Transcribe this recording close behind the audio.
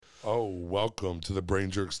Oh, welcome to the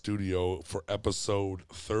Brain Jerk Studio for episode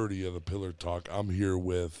 30 of the Pillar Talk. I'm here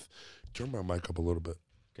with, turn my mic up a little bit.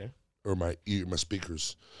 Okay. Or my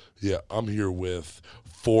speakers. Yeah, I'm here with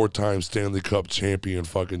 4-time Stanley Cup champion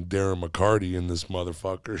fucking Darren McCarty in this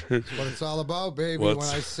motherfucker. That's what it's all about, baby. What's-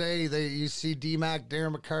 When I say that you see DMAC,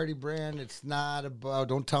 Darren McCarty brand, it's not about,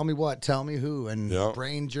 don't tell me what, tell me who. And Yeah.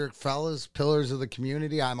 Brain Jerk fellas, pillars of the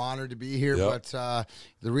community, I'm honored to be here. Yep. But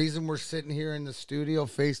the reason we're sitting here in the studio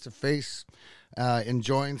face-to-face,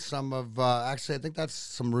 enjoying some of, actually, I think that's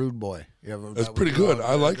some Rude Boy. Yeah, That's that we pretty grew good. out-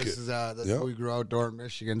 I like this it. Is, that's Yeah. what we grew outdoor in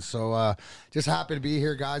Michigan. So just happy to be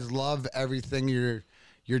here, guys. Love everything you're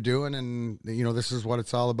doing, and you know this is what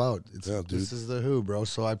it's all about. Yeah, dude. This is the Who, bro.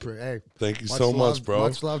 So I pray. Hey, Thank you so much, bro.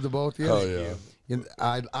 Much love to both of you. Hell yeah.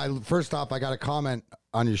 I first off, I got a comment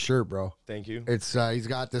on your shirt, bro. Thank you. It's he's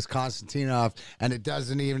got this Konstantinov, and it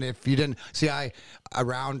doesn't even if you didn't see.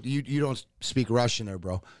 You don't speak Russian there,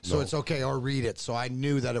 bro. So No. it's okay, or read it. So I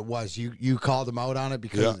knew that it was you. Called him out on it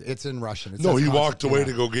because Yeah. it's in Russian. It No, says he walked away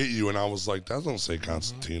to Konstantinov. go get you, and I was like, that don't say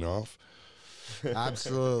Konstantinov.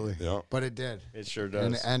 Absolutely. Yeah. But it did. It sure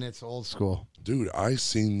does. And it's old school. Dude, I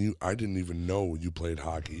seen you. I didn't even know you played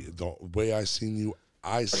hockey. The way I seen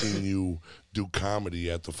you do comedy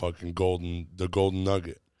at the fucking Golden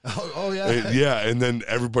Nugget. Oh yeah. Yeah, and then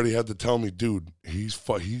everybody had to tell me, dude, he's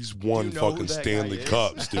won You know who fucking that Stanley guy is?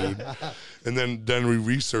 Cups, dude. And then we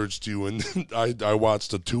researched you, and I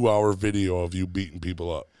watched a 2-hour video of you beating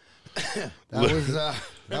people up. That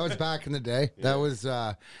was back in the day. That was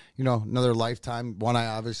another lifetime one I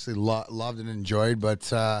obviously loved and enjoyed.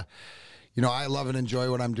 But I love and enjoy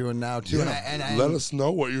what I'm doing now too. Yeah, And let us know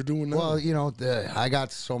what you're doing now. well, I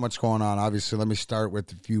got so much going on. Obviously, let me start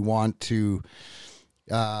with if you want to.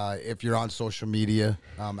 If you're on social media,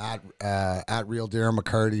 at Real Darren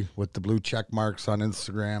McCarty with the blue check marks on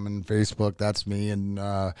Instagram and Facebook, that's me. And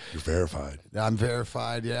you're verified. I'm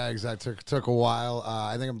verified. Yeah, exactly. Took a while.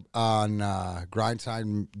 I think I'm on Grind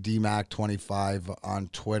Time DMAC 25 on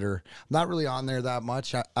Twitter. I'm not really on there that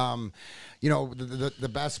much. The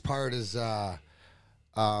best part is, I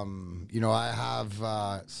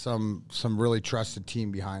have some really trusted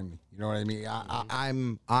team behind me. You know what I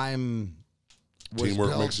mean? I'm was Teamwork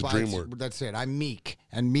built makes the by- dream work. That's it. I'm meek,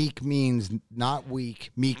 and meek means not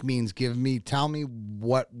weak. Meek means tell me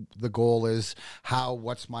what the goal is,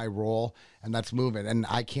 what's my role, and that's moving. And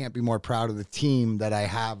I can't be more proud of the team that I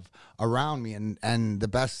have around me. And the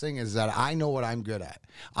best thing is that I know what I'm good at.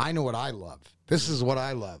 I know what I love. This is what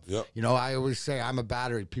I love. Yep. I always say I'm a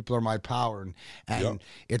battery. People are my power, and Yep.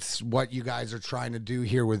 it's what you guys are trying to do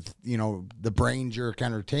here with the Brain Jerk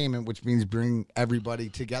Entertainment, which means bring everybody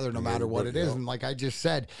together no matter what it is. Yep. And like I just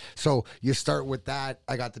said, so you start with that.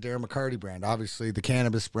 I got the Darren McCarty brand, obviously the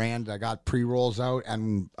cannabis brand. I got pre-rolls out,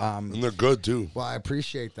 and And they're good too. well, I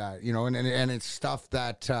appreciate that, and it's stuff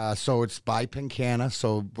that so it's by Pincana.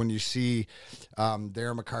 So when you see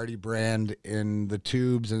Darren McCarty brand in the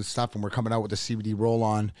tubes and stuff, and we're coming out with a CBD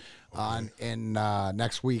roll-on in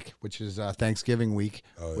next week, which is Thanksgiving week,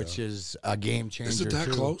 which is a game changer. Is it that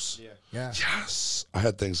too. close? Yeah. Yes. I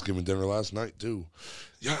had Thanksgiving dinner last night too.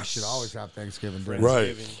 Yes. You should always have Thanksgiving dinner.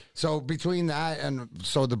 Right. So between that and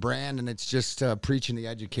so the brand, and it's just preaching the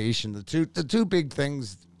education, the two big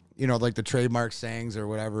things, like the trademark sayings or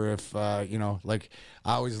whatever. If like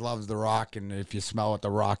I always loved The Rock, and if you smell what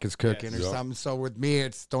The Rock is cooking or Yeah. something. So with me,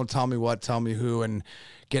 it's don't tell me what, tell me who, and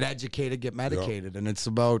get educated, get medicated, and it's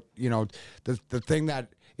about the thing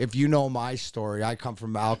that. If you know my story, I come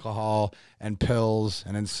from alcohol and pills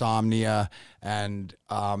and insomnia, and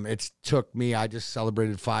it's took me. I just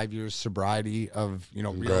celebrated 5 years sobriety of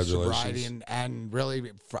real Congratulations. sobriety, and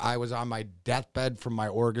really, I was on my deathbed from my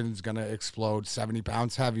organs gonna explode, 70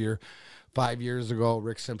 pounds heavier. 5 years ago,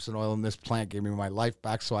 Rick Simpson Oil in this plant gave me my life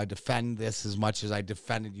back. So I defend this as much as I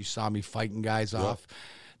defended. You saw me fighting guys off,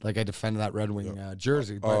 like I defended that Red Wing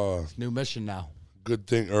jersey. But it's new mission now. Good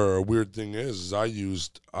thing or a weird thing is I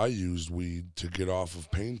used weed to get off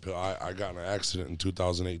of pain pill. I got in an accident in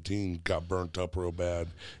 2018, got burnt up real bad,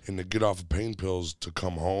 and to get off of pain pills to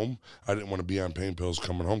come home, I didn't want to be on pain pills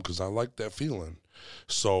coming home because I liked that feeling.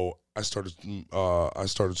 So I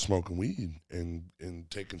started smoking weed and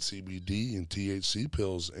taking CBD and THC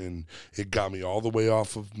pills, and it got me all the way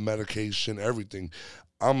off of medication, everything.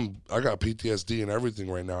 I got PTSD and everything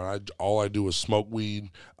right now, and all I do is smoke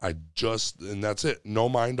weed. And that's it. No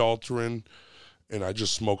mind altering, and I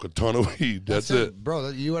just smoke a ton of weed. That's it. Bro.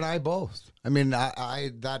 You and I both. I mean,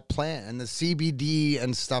 I that plant and the CBD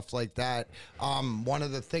and stuff like that. One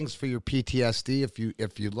of the things for your PTSD,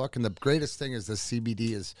 if you look, and the greatest thing is the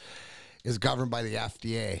CBD is governed by the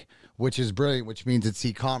FDA, which is brilliant, which means it's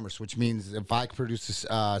e-commerce, which means if I produce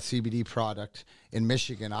a CBD product in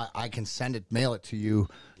Michigan, I can send it, mail it to you,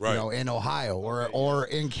 Right. you know, in Ohio or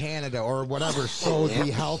in Canada or whatever. So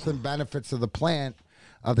the health and benefits of the plant,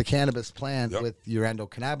 of the cannabis plant with your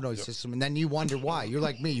endocannabinoid system. And then you wonder why. You're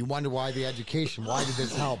like me. You wonder why the education. Why did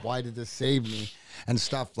this help? Why did this save me? And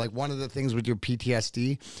stuff. Like one of the things with your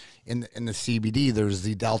PTSD in the CBD, there's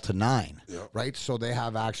the Delta 9, right? So they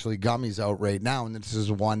have actually gummies out right now. And this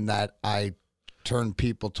is one that I turn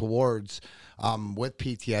people towards with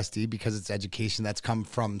PTSD because it's education that's come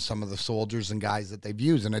from some of the soldiers and guys that they've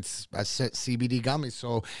used. And it's a CBD gummy.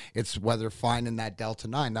 So it's whether finding that Delta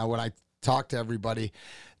 9. Now, when I talk to everybody,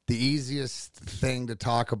 the easiest thing to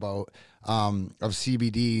talk about of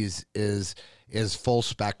CBDs is full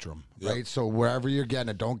spectrum, right? So wherever you're getting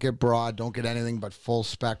it, don't get broad, don't get anything but full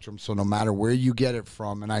spectrum. So no matter where you get it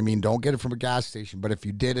from, and I mean, don't get it from a gas station, but if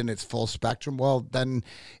you did and it's full spectrum, well, then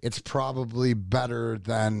it's probably better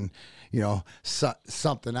than, you know,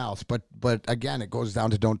 something else. But again, it goes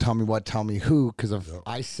down to don't tell me what, tell me who, because if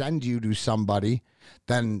I send you to somebody,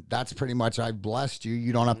 then that's pretty much I've blessed you.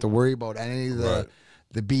 You don't have to worry about any of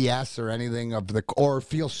the BS or anything or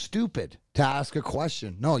feel stupid to ask a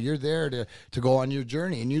question. No, you're there to go on your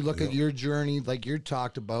journey, and you look at your journey like you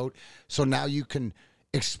talked about. So now you can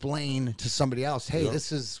explain to somebody else, hey,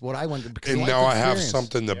 this is what I went through. And now I have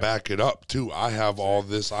something to back it up too. I have all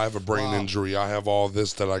this. I have a brain injury. I have all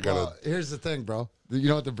this that I gotta. Well, here's the thing, bro. You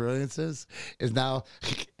know what the brilliance is now.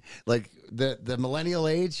 Like the millennial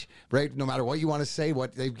age, right? No matter what you want to say,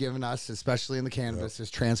 what they've given us, especially in the cannabis, is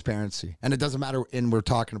transparency. And it doesn't matter, and we're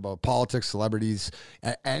talking about politics, celebrities,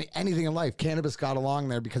 anything in life. Cannabis got along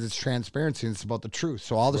there because it's transparency and it's about the truth.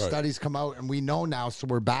 So all the studies come out, and we know now, so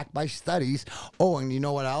we're backed by studies. Oh, and you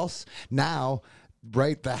know what else? Now,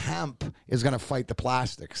 right, the hemp is going to fight the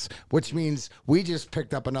plastics, which means we just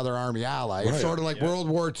picked up another army ally. It's sort of like World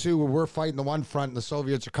War II, where we're fighting the one front and the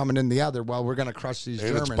Soviets are coming in the other. Well, we're going to crush these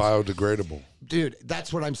Germans. And it's biodegradable. Dude,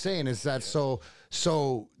 that's what I'm saying is that so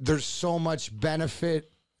there's so much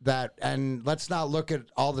benefit that, and let's not look at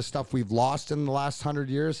all the stuff we've lost in the last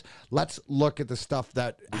 100 years. Let's look at the stuff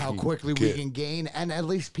that how quickly we can gain. And at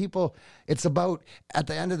least people, it's about, at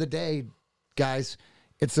the end of the day, guys,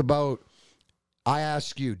 it's about, I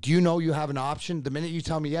ask you, do you know you have an option? The minute you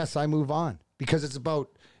tell me yes, I move on, because it's about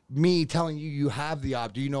me telling you you have the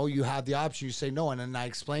option. Do you know you have the option? You say no, and then I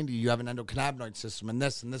explain to you have an endocannabinoid system and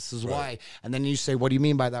this is why. And then you say, what do you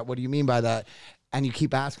mean by that? What do you mean by that? And you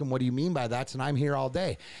keep asking, what do you mean by that? And I'm here all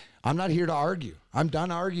day. I'm not here to argue. I'm done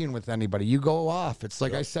arguing with anybody. You go off. It's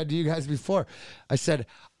like I said to you guys before. I said,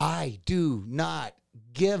 I do not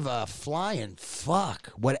give a flying fuck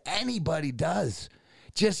what anybody does.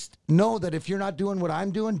 Just know that if you're not doing what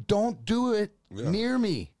I'm doing, don't do it near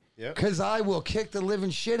me, because I will kick the living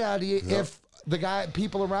shit out of you if the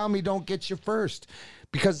people around me don't get you first,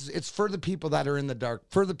 because it's for the people that are in the dark,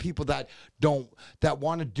 for the people that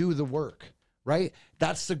want to do the work, right?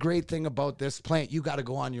 That's the great thing about this plant. You got to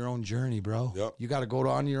go on your own journey, bro. You got to go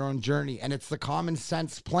on your own journey, and it's the common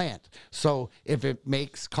sense plant. So if it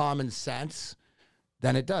makes common sense,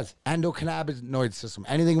 then it does. Endocannabinoid system,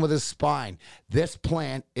 anything with a spine. This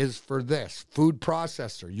plant is for this. Food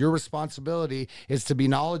processor. Your responsibility is to be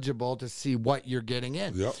knowledgeable to see what you're getting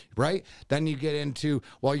in, right? Then you get into,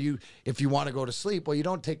 well, if you want to go to sleep, well, you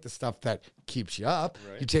don't take the stuff that keeps you up.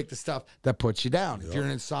 You take the stuff that puts you down. If you're an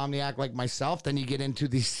insomniac like myself, then you get into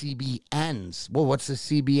the CBNs. Well, what's the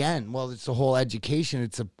CBN? Well, it's the whole education.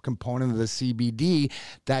 It's a component of the CBD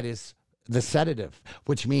that is the sedative,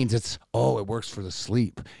 which means it works for the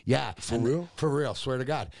sleep. Yeah. For real, swear to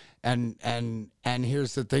God. And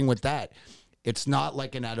here's the thing with that. It's not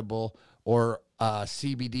like an edible or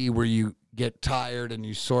CBD where you get tired and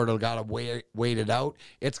you sort of got to wait it out.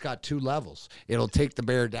 It's got 2 levels. It'll take the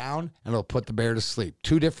bear down and it'll put the bear to sleep.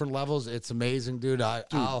 2 different levels. It's amazing, dude. You're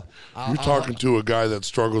talking to a guy that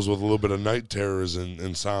struggles with a little bit of night terrors and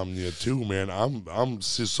insomnia too, man. I'm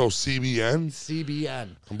so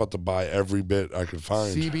CBN. I'm about to buy every bit I could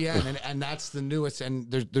find. CBN, and that's the newest. And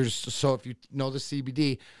there's so if you know the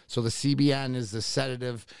CBD, so the CBN is the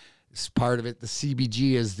sedative. It's part of it. The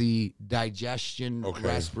CBG is the digestion,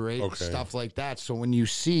 respiration, stuff like that. So when you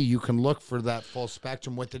can look for that full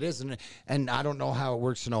spectrum, what it is. And I don't know how it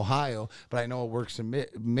works in Ohio, but I know it works in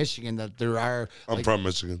Michigan, that there are. I'm from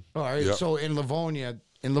Michigan. All right. Yep. So in Livonia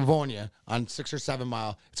on 6 or 7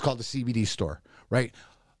 Mile, it's called the CBD store, right?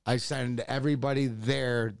 I send everybody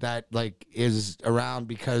there that is around,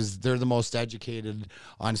 because they're the most educated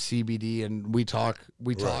on CBD, and we talk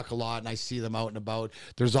a lot, and I see them out and about.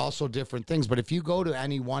 There's also different things, but if you go to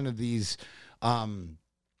any one of these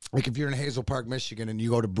like if you're in Hazel Park, Michigan, and you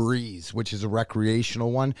go to Breeze, which is a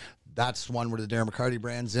recreational one, that's one where the Darren McCarty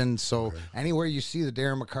brand's in. So anywhere you see the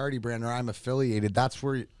Darren McCarty brand or I'm affiliated, that's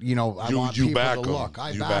where I want people back to them. look.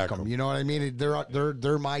 I You back back them. 'em. You know what I mean?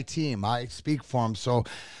 They're my team. I speak for them. So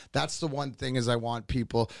that's the one thing is I want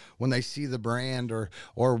people when they see the brand or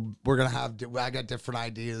we're gonna have. I got different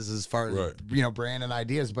ideas as far as brand and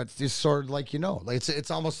ideas, but it's just sort of like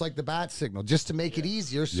it's almost like the bat signal just to make it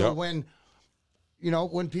easier. So when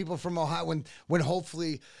when people from Ohio, when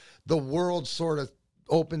hopefully the world sort of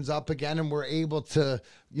opens up again and we're able to,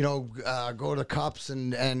 go to cups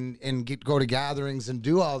and go to gatherings and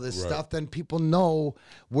do all this stuff, then people know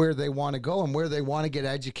where they want to go and where they want to get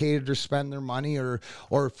educated or spend their money or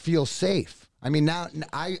feel safe. I mean, now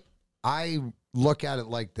I look at it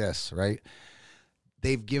like this, right?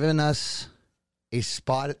 They've given us a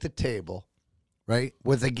spot at the table, right?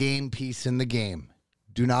 With a game piece in the game.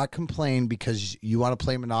 Do not complain because you want to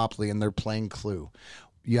play Monopoly and they're playing Clue.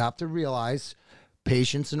 You have to realize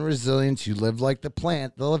patience and resilience. You live like the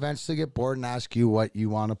plant. They'll eventually get bored and ask you what you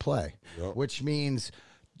want to play, which means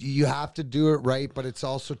you have to do it right. But it's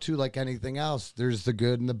also too like anything else. There's the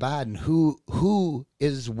good and the bad, and who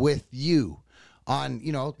is with you on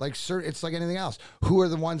it's like anything else. Who are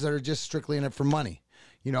the ones that are just strictly in it for money?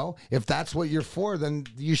 If that's what you're for, then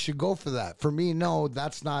you should go for that. For me, no,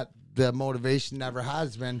 that's not the motivation. Never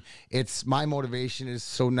has been. It's my motivation is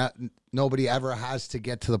so nobody ever has to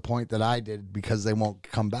get to the point that I did because they won't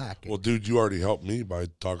come back. Well, dude, you already helped me by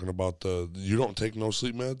talking about you don't take no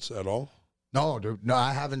sleep meds at all? No, dude, no,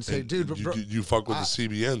 I haven't said, dude. You fuck with the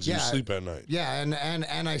CBNs. You sleep at night. Yeah,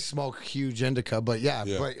 and I smoke huge indica, but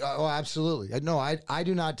but absolutely. No, I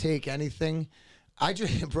do not take anything. I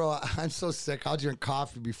drink, bro. I'm so sick. I'll drink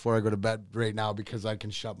coffee before I go to bed right now because I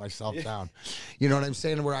can shut myself down. You know what I'm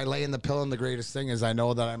saying? Where I lay in the pillow, and the greatest thing is I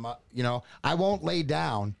know that I'm, I won't lay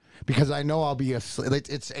down because I know I'll be asleep.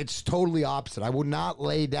 It's totally opposite. I will not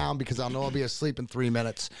lay down because I know I'll be asleep in 3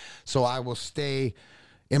 minutes. So I will stay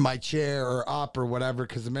in my chair or up or whatever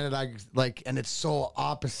because the minute and it's so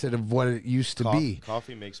opposite of what it used to be.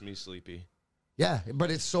 Coffee makes me sleepy. Yeah, but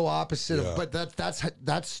it's so opposite of, but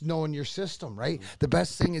that's knowing your system, right? The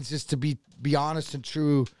best thing is just to be honest and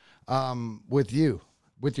true with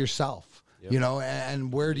yourself,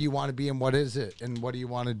 and where do you want to be and what is it and what do you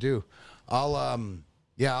want to do? I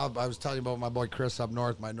was telling you about my boy Chris up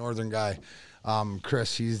north, my northern guy.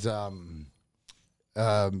 Chris, he's so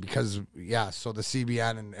the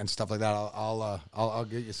CBN and stuff like that, I'll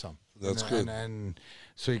get you some. That's good. And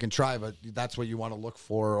so you can try, but that's what you want to look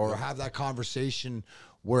for or have that conversation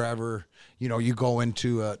wherever, you go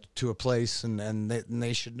into a place and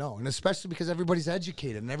they should know. And especially because everybody's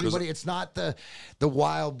educated and everybody, it's not the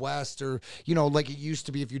Wild West or, like it used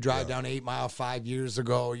to be if you drive down 8 Mile 5 years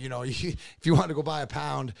ago, if you want to go buy a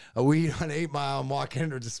pound of weed on 8 Mile and walk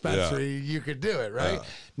into a dispensary, you could do it, right? Yeah.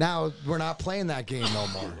 Now we're not playing that game no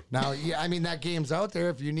more. Now, I mean, that game's out there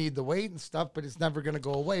if you need the weight and stuff, but it's never going to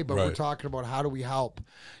go away. But we're talking about how do we help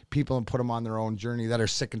people and put them on their own journey that are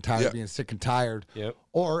sick and tired of being sick and tired. Yep.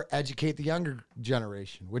 Or educate the younger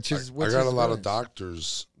generation, I got a lot of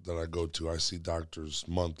doctors that I go to. I see doctors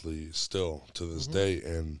monthly still to this day,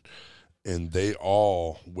 and they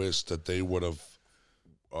all wish that they would have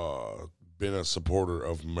been a supporter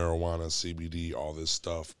of marijuana, CBD, all this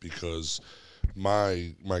stuff, because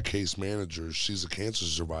my case manager, she's a cancer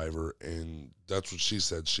survivor, and that's what she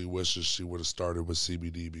said. She wishes she would have started with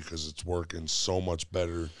CBD because it's working so much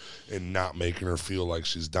better and not making her feel like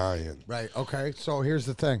she's dying. Right. Okay. So here's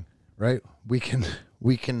the thing, right? We can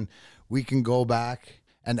go back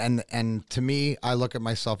and to me, I look at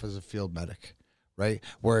myself as a field medic, right?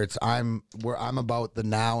 Where I'm about the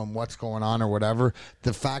now and what's going on or whatever.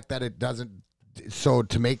 The fact that it doesn't. So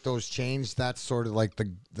to make those change, that's sort of like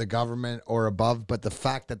the government or above. But the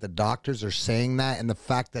fact that the doctors are saying that, and the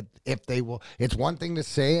fact that if they will, it's one thing to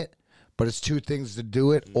say it, but it's two things to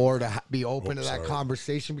do it or to be open to that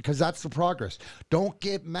conversation, because that's the progress. Don't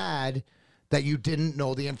get mad that you didn't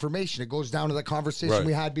know the information. It goes down to the conversation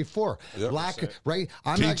we had before. Yep. Right?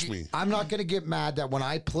 I'm not going to get mad that when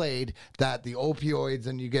I played that the opioids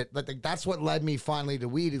and you get, that's what led me finally to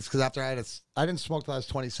weed, is because after I didn't smoke till I was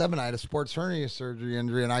 27. I had a sports hernia surgery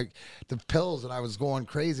injury and the pills, and I was going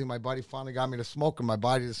crazy. My buddy finally got me to smoke and my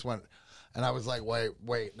body just went, and I was like,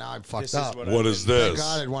 wait, now I'm fucked up. What is this? Thank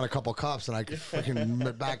God I'd won a couple cups and I could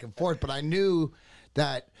freaking back and forth. But I knew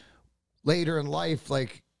that later in life,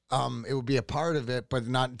 it would be a part of it, but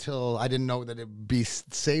not until I didn't know that it would be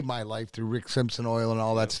save my life through Rick Simpson oil and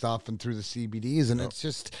all that stuff and through the CBDs. And it's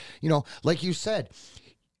just, like you said,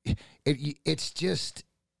 it's just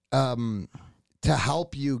to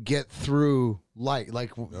help you get through light.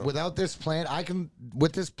 Like without this plant,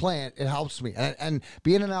 with this plant, it helps me. And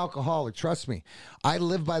being an alcoholic, trust me, I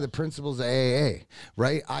live by the principles of AA,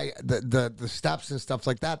 right? The steps and stuff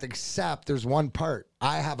like that, except there's one part.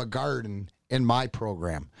 I have a garden in my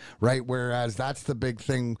program, right? Whereas that's the big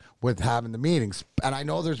thing with having the meetings. And I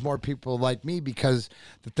know there's more people like me because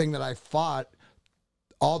the thing that I fought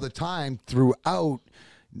all the time throughout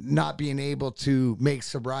not being able to make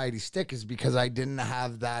sobriety stick is because I didn't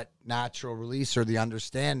have that natural release or the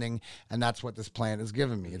understanding, and that's what this plant has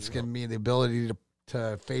given me. It's given me the ability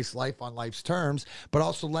to face life on life's terms, but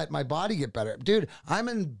also let my body get better. Dude, I'm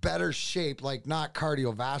in better shape, like not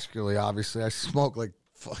cardiovascularly, obviously. I smoke like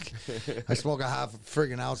I smoke a half a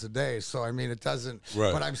friggin' ounce a day, so I mean it doesn't.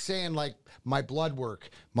 Right. But I'm saying like my blood work,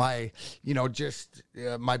 my just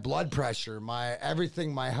my blood pressure, my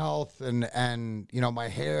everything, my health, and my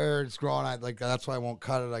hair is growing. That's why I won't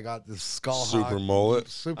cut it. I got this skull super hawk, mullet.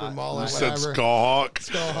 super mullet. You Whatever. said skull hawk.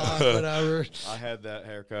 Skull hawk, whatever. I had that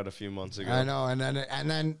haircut a few months ago. I know, and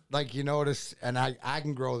then like you notice, and I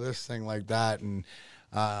can grow this thing like that, and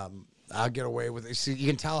I'll get away with it. See, you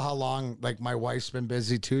can tell how long, like, my wife's been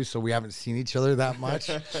busy, too, so we haven't seen each other that much.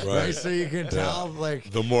 right? So you can tell,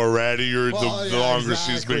 like... The more rattier, the longer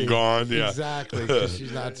she's been gone. Yeah. Exactly, because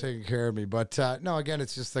she's not taking care of me. But, no, again,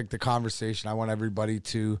 it's just, like, the conversation. I want everybody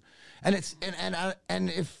to... And it's... And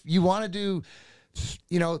if you want to do...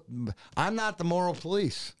 I'm not the moral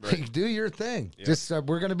police. Right. Like, do your thing. Yeah. Just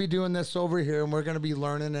we're going to be doing this over here, and we're going to be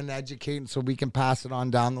learning and educating so we can pass it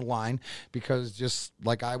on down the line. Because just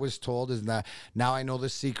like I was told, is that now I know the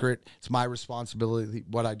secret. It's my responsibility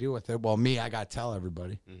what I do with it. Well, I got to tell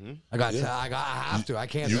everybody. Mm-hmm. I have to. I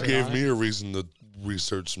can't. You sit gave on me it. a reason to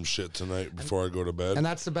research some shit tonight before I go to bed. And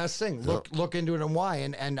that's the best thing. Look into it and why.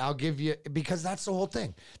 And I'll give you, because that's the whole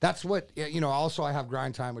thing. That's what, also I have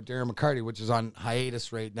Grind Time with Darren McCarty, which is on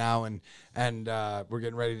hiatus right now. And we're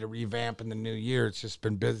getting ready to revamp in the new year. It's just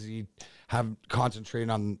been busy,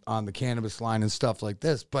 concentrating on the cannabis line and stuff like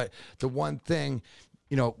this. But the one thing,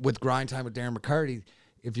 with Grind Time with Darren McCarty,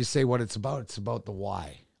 if you say what it's about the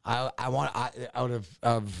why. I want out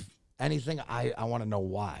of anything, I want to know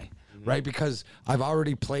why. Right, because I've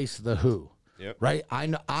already placed the who. Yep. Right,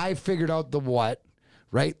 I figured out the what.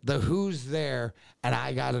 Right, the who's there, and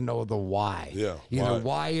I got to know the why. Yeah,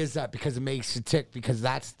 why is that? Because it makes you tick. Because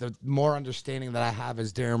that's the more understanding that I have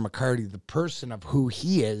as Darren McCarty, the person of who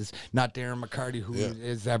he is, not Darren McCarty who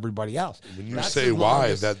is everybody else. When you That's say the why,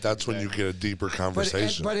 longest- that's when you get a deeper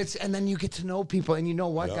conversation. But it's and then you get to know people, and you know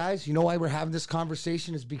what, guys? You know why we're having this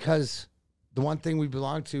conversation is because. The one thing we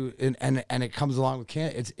belong to, and it comes along with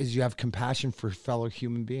Canada, is you have compassion for fellow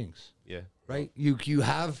human beings. Yeah. Right? You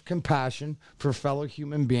have compassion for fellow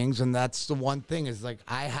human beings, and that's the one thing is like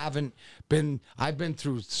I've been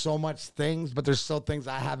through so much things, but there's still things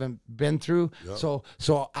I haven't been through. Yep.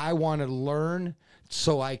 So I want to learn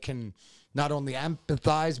so I can not only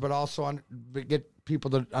empathize, but also get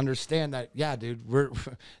people to understand that, yeah, dude,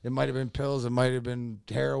 it might have been pills, it might have been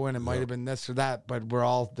heroin, it might have been this or that, but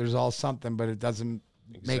there's all something, but it doesn't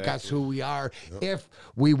make us who we are if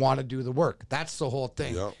we want to do the work. That's the whole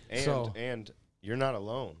thing. Yep. And you're not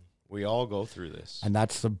alone. We all go through this. And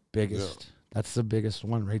that's the biggest. That's the biggest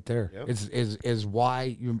one right there. Yep. Is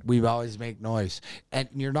why we always make noise. And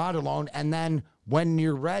you're not alone. And then when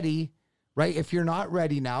you're ready, right? If you're not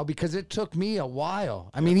ready now, because it took me a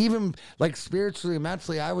while. I mean, even like spiritually,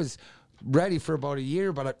 mentally, I was ready for about a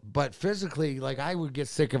year, but physically, like I would get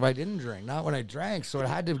sick if I didn't drink, not when I drank. So it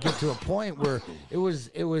had to get to a point where it was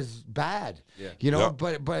bad,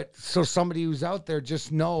 but so somebody who's out there,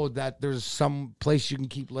 just know that there's some place you can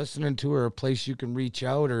keep listening to, or a place you can reach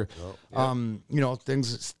out, or,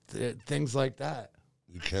 things like that.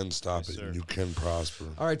 You can stop it. And you can prosper.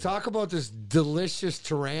 All right, talk about this delicious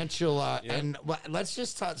tarantula, and let's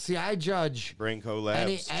just talk. See, I judge Brainco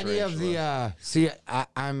Labs. any of the.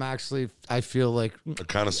 I'm actually. I feel like A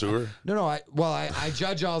connoisseur? no. I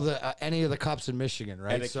judge all the any of the cups in Michigan,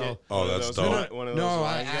 right? Etiquette, Oh, one of that's those- dope. one of those No,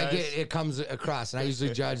 wine I guys. get it comes across, and I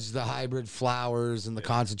usually judge the hybrid flowers and the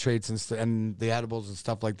concentrates and the edibles and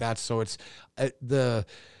stuff like that. So it's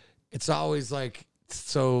always like.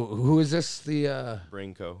 So who is this? The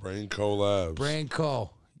Brainco. Brainco Labs.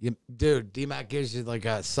 Brainco. Dude, DMAC gives you like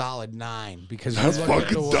a solid 9 because That's you look at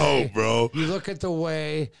fucking the way, dope, bro. You look at the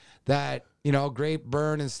way that grape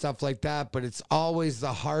burn and stuff like that, but it's always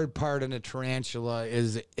the hard part in a tarantula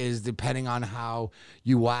is depending on how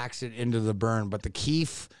you wax it into the burn. But the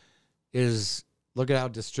keef is look at how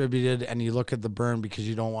distributed, and you look at the burn because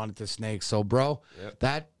you don't want it to snake. So, bro,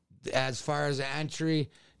 that as far as the entry.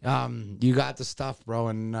 You got the stuff, bro,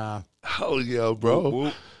 and Hell yeah, bro.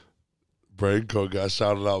 Whoop. Branco got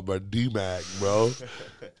shouted out by D-Mac, bro.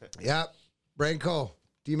 Yep. Branco,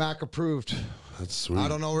 DMAC approved. That's sweet. I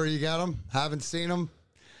don't know where you got him. Haven't seen him.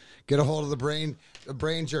 Get a hold of the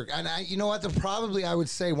brain jerk. And you know what? Probably I would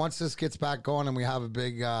say once this gets back going and we have a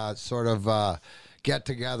big sort of get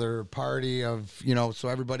together party of, so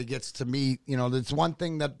everybody gets to meet. There's one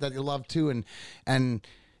thing that you love too, and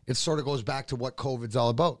it sort of goes back to what COVID's all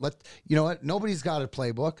about. You know what? Nobody's got a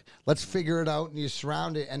playbook. Let's figure it out, and you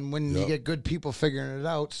surround it. And when you get good people figuring it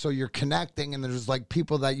out, so you're connecting, and there's like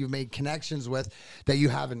people that you've made connections with that you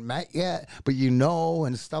haven't met yet, but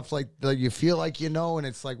and stuff like that. You feel like and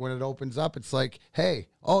it's like when it opens up, it's like, hey,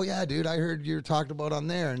 oh yeah, dude, I heard you were talking about on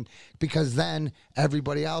there, and because then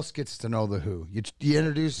everybody else gets to know the who. You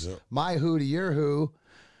introduce my who to your who.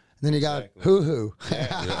 Then you got hoo-hoo. A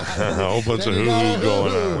whole bunch of hoo-hoo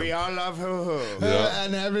going on. We all love hoo-hoo. Yeah.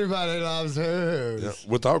 And everybody loves hoo-hoos. Yeah.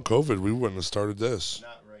 Without COVID, we wouldn't have started this.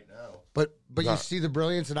 Not right now. But you see the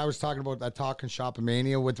brilliance, and I was talking about that Talking Shop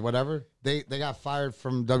Mania with whatever. They got fired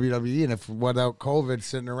from WWE, and if without COVID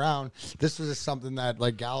sitting around, this was just something that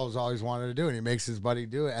like Gallows always wanted to do, and he makes his buddy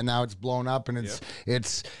do it, and now it's blown up, and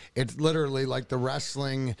it's literally like the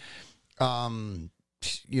wrestling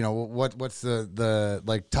what's the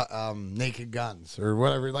like Naked Guns or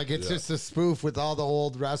whatever, like it's just a spoof with all the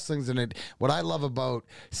old wrestlings. And what I love about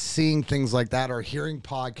seeing things like that or hearing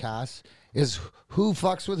podcasts is who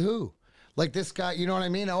fucks with who. Like this guy, you know what I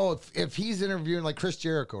mean? Oh, if he's interviewing like Chris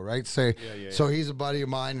Jericho, right? So he's a buddy of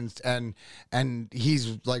mine, and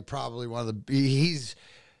he's like probably one of he's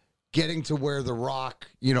getting to where The Rock,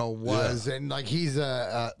 was, and like he's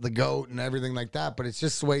the GOAT and everything like that. But it's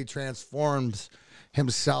just the way he transforms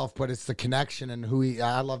himself, but it's the connection and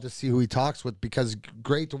I love to see who he talks with, because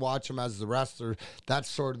great to watch him as the wrestler. That's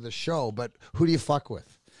sort of the show, but who do you fuck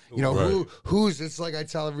with? Who's it's like I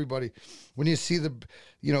tell everybody when you see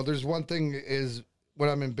there's one thing is when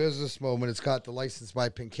I'm in business mode, it's got the license by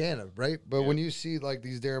Pinkana, right? But when you see like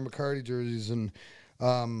these Darren McCarty jerseys and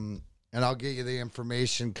I'll get you the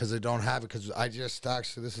information because I don't have it, because I just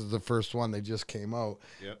actually, this is the first one. They just came out.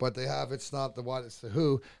 Yep. But they have, it's not the what, it's the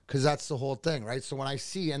who, because that's the whole thing, right? So when I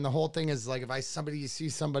see, and the whole thing is like, you see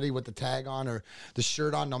somebody with the tag on or the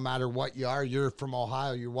shirt on, no matter what you are, you're from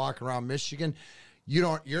Ohio, you're walking around Michigan,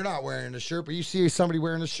 you're not wearing a shirt, but you see somebody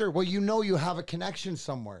wearing a shirt. Well, you have a connection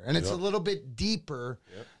somewhere, and it's a little bit deeper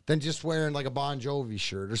than just wearing like a Bon Jovi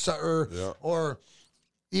shirt or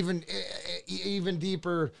even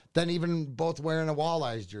deeper than even both wearing a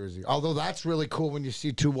Walleyes jersey. Although that's really cool when you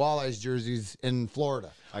see two Walleyes jerseys in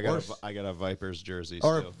Florida. I got a Vipers jersey.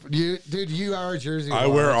 Or still. you are a jersey. I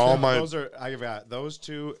wear all my. I got those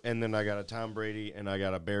two, and then I got a Tom Brady and I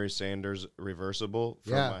got a Barry Sanders reversible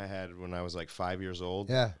from I had when I was like 5 years old.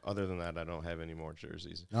 Yeah. Other than that, I don't have any more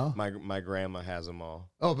jerseys. No. My grandma has them all.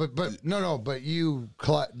 Oh, but you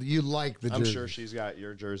like the jersey. I'm sure she's got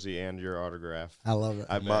your jersey and your autograph. I love it.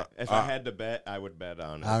 If I had to bet, I would bet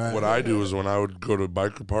on it. Right. What I do is when I would go to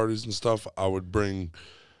biker parties and stuff, I would bring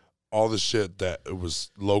all the shit that it was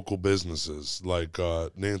local businesses like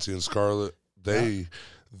Nancy and Scarlett.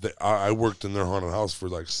 I worked in their haunted house for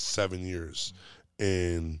like 7 years,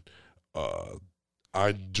 and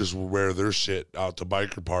I just would wear their shit out to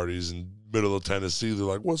biker parties in middle of Tennessee. They're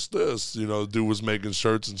like, "What's this?" The dude was making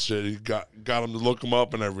shirts and shit. He got them to look them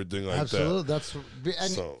up and everything like Absolutely.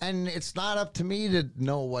 that. And it's not up to me to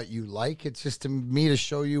know what you like. It's just to me to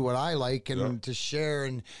show you what I like and to share.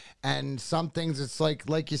 And some things, it's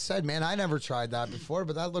like you said, man, I never tried that before,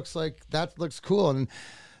 but that looks cool. And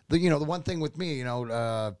the one thing with me,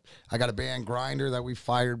 I got a band Grinder that we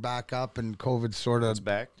fired back up, and COVID sort of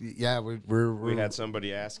back. Yeah, we had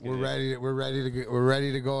somebody asking. We're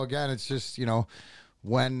ready to go again. It's just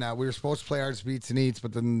when we were supposed to play Arts Beats and Eats,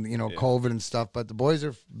 but then COVID and stuff. But the boys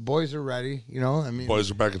are ready.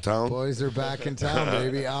 Boys are back in town. Boys are back in town,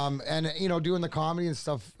 baby. And doing the comedy and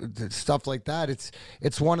stuff like that.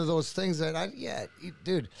 It's one of those things that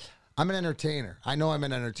dude. I'm an entertainer. I know I'm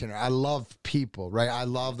an entertainer. I love people, right? I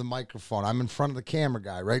love the microphone. I'm in front of the camera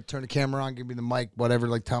guy, right? Turn the camera on, give me the mic, whatever,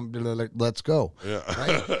 like tell me, let's go. Yeah.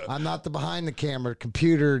 Right? I'm not the behind the camera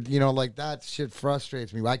computer, like that shit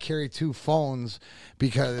frustrates me. I carry two phones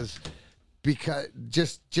because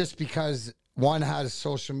one has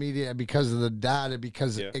social media, because of the data,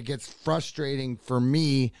 because it gets frustrating for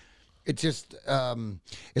me it just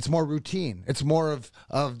it's more routine. It's more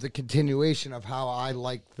of the continuation of how I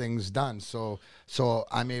like things done. So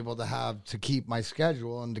I'm able to keep my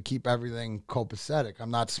schedule and to keep everything copacetic.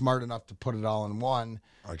 I'm not smart enough to put it all in one.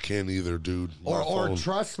 I can't either, dude. Or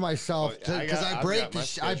trust myself because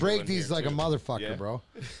I break these like a motherfucker, bro.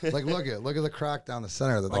 Like look at the crack down the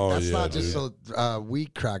center. Like, that's not just a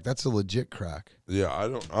weak crack. That's a legit crack.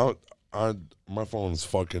 Yeah, my phone's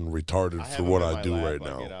fucking retarded for what I do right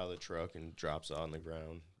now. I get out of the truck and drops on the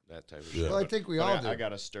ground. That type of Yeah. shit. Well, I think we all do. I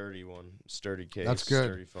got a sturdy one, sturdy case. That's good.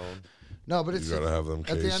 Sturdy phone. No, but it's You gotta have them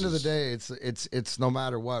at the end of the cases. day, it's no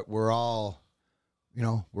matter what, we're all. You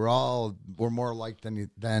know, we're more alike than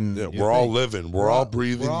Yeah, we're all living. We're all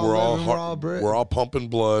breathing. We're all pumping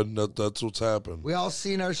blood. That's what's happened. We all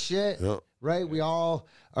seen our shit, right? We all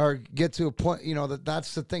get to a point. You know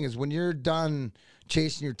that's the thing is when you're done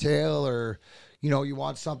chasing your tail, or you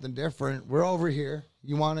want something different. We're over here.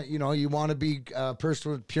 You want to be a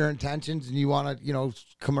person with pure intentions, and you want to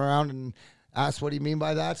come around and ask, what do you mean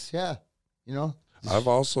by that? Yeah, I've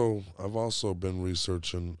also been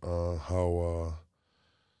researching how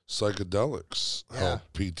psychedelics help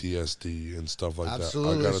PTSD and stuff like that.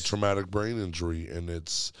 I got a traumatic brain injury, and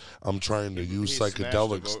I'm trying to use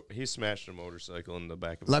psychedelics. He smashed a motorcycle in the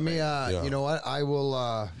back of Let me, you know what? I will.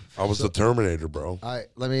 I was the Terminator, bro.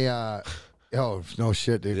 Oh, no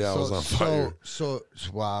shit, dude. Yeah, I was on fire.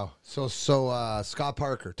 Wow. Scott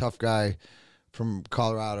Parker, tough guy from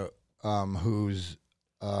Colorado, who's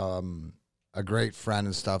a great friend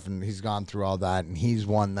and stuff, and he's gone through all that, and he's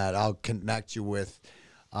one that I'll connect you with.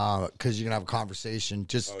 Because you can have a conversation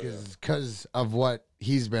just because of what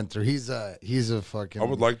he's been through. He's a fucking. I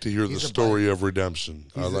would like to hear the story of redemption.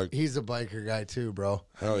 He's a biker guy too, bro.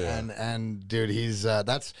 Hell yeah. And dude, he's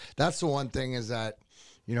that's the one thing is that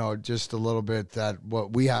just a little bit that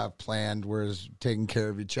what we have planned, whereas taking care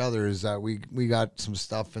of each other, is that we got some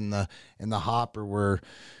stuff in the hopper where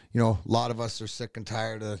a lot of us are sick and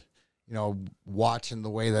tired of watching the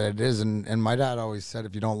way that it is. And my dad always said,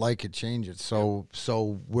 if you don't like it, change it. So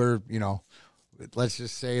we're, let's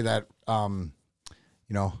just say that,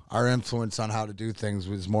 our influence on how to do things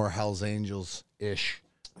was more Hell's Angels-ish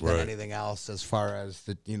than anything else, as far as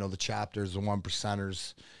the, the chapters, the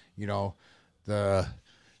 1%ers, the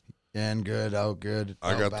in good, out good,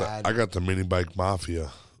 out bad. I got the Mini Bike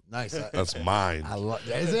Mafia. Nice. That's mine.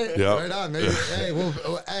 Is it? Yep. Right on. Maybe,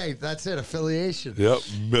 hey, that's it. Affiliation. Yep.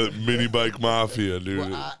 Mini Bike Mafia,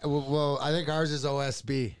 dude. I think ours is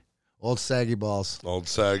OSB. Old Saggy Balls. Old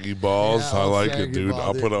Saggy Balls. Yeah, I like Saggy it, dude. Ball.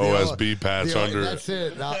 I'll put an OSB patch under That's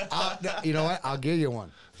it. You know what? I'll give you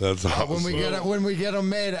one. That's awesome. When we get them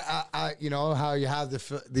made, how you have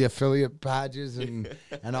the affiliate badges and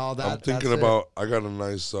all that. I'm thinking about. I got a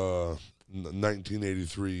nice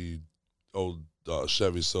 1983 old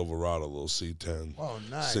Chevy Silverado, little C10. Oh,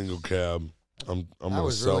 nice. Single cab. I'm that gonna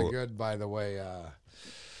was sell really it. good, by the way.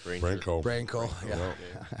 Branco. Yeah.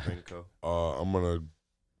 Branco. I'm gonna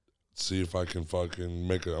see if I can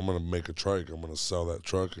fucking I'm gonna make a trike. I'm gonna sell that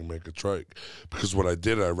truck and make a trike. Because what I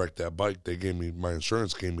did, I wrecked that bike. My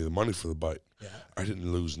insurance gave me the money for the bike. Yeah. I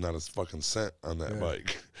didn't lose not a fucking cent on that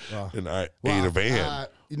bike. Well, and I ate a van.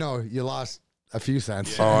 You lost a few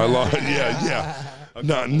cents. Oh, I lost. Yeah.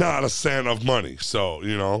 Not a cent of money. So,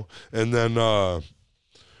 and then I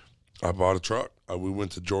bought a truck. We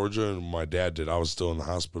went to Georgia, and my dad did. I was still in the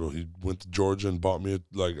hospital. He went to Georgia and bought me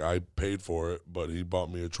I paid for it, but he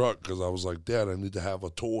bought me a truck because I was like, Dad, I need to have a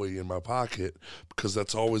toy in my pocket because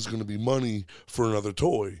that's always going to be money for another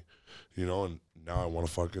toy, and now I want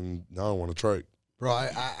to trike. Bro,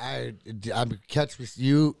 I catch with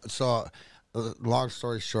you. So, long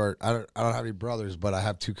story short, I don't have any brothers, but I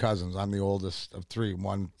have two cousins. I'm the oldest of three,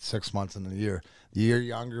 one 6 months and a year. The year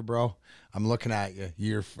younger, bro. I'm looking at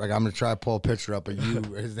you. I'm gonna try to pull a picture up of you.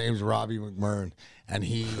 His name's Robbie McMurrin, and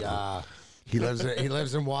he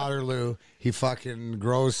lives in Waterloo. He fucking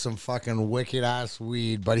grows some fucking wicked ass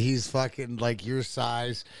weed, but he's fucking like your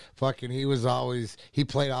size. Fucking, he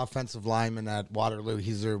played offensive lineman at Waterloo.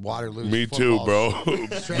 He's their Waterloo. Me too, bro.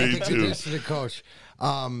 Strength Me and too. conditioning coach.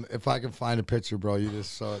 If I can find a picture, bro, you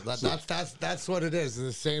just saw it. That's what it is.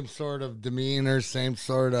 The same sort of demeanor, same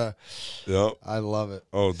sort of. Yep. I love it.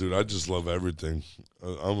 Oh, dude, I just love everything.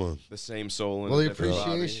 The same soul. Well, the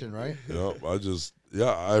appreciation, right? Yep.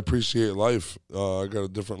 I appreciate life. I got a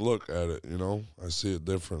different look at it. I see it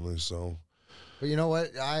differently. So. But you know what?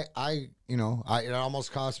 It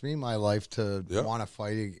almost cost me my life to want to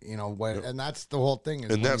fight. And that's the whole thing.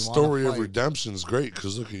 And that story of redemption is great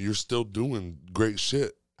because look, you're still doing great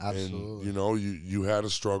shit. Absolutely. And you had a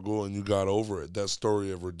struggle and you got over it. That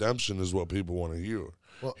story of redemption is what people want to hear.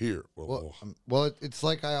 here. It's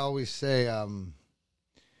like I always say.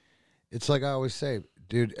 It's like I always say,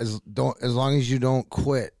 dude. As long as you don't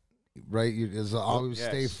quit, right? You always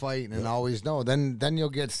stay fighting and always know. Then you'll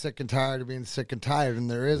get sick and tired of being sick and tired,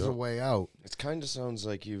 and there is a way out. It kind of sounds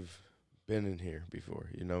like you've been in here before.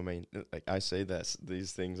 You know, I mean, like I say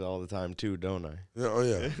these things all the time too, don't I? Yeah. Oh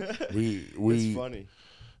yeah. we. It's funny.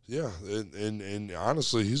 Yeah, and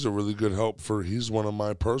honestly, he's a really good help he's one of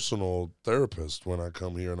my personal therapists when I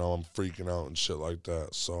come here and I'm freaking out and shit like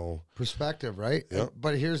that. So perspective, right? Yeah.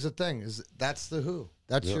 But here's the thing: is that's the who.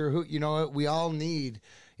 That's your who. You know what we all need,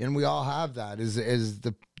 and we all have that. Is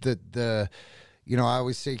the you know, I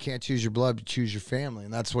always say you can't choose your blood, but choose your family,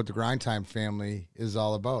 and that's what the Grind Time family is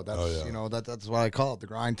all about. That's you know that's what I call it, the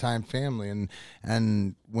Grind Time family.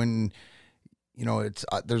 And when you know it's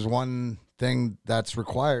there's one thing that's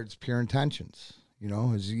required, it's pure intentions. You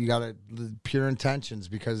know, is you got to pure intentions,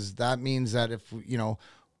 because that means that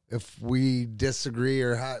if we disagree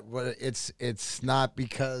it's not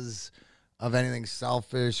because of anything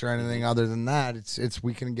selfish or anything other than that. It's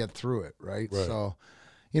we can get through it, right? So,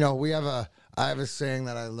 you know, I have a saying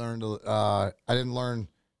that I learned. I didn't learn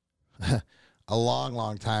a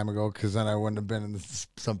long time ago, because then I wouldn't have been in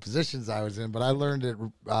some positions I was in. But I learned it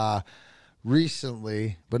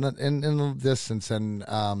recently, but not in the distance, and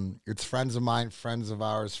it's friends of mine, friends of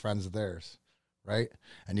ours, friends of theirs, right?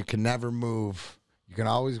 And you can never move. You can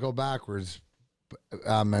always go backwards.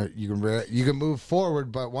 You can move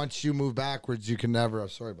forward, but once you move backwards, you can never.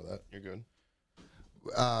 Sorry about that. You're good.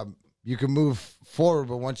 You can move forward,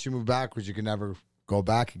 but once you move backwards, you can never go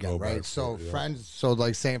back again, right? So friends, so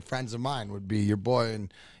like saying friends of mine would be your boy,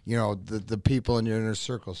 and you know the people in your inner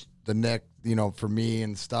circles, the Nick, you know, for me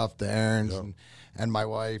and stuff, the Aarons and my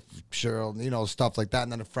wife Cheryl, you know, stuff like that.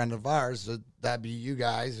 And then a friend of ours, that'd be you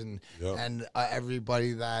guys and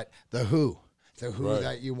everybody that the who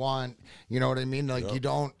that you want, you know what I mean? Like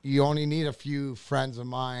you only need a few friends of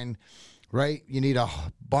mine, right? You need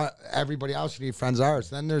everybody else, you need friends of ours.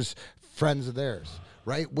 Then there's friends of theirs,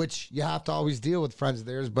 right? Which you have to always deal with friends of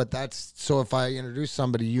theirs, but that's, so if I introduce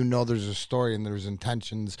somebody, you know, there's a story and there's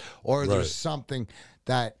intentions, or there's something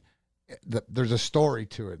that there's a story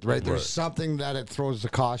to it, right? There's something that it throws the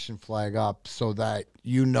caution flag up, so that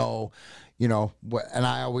you know, and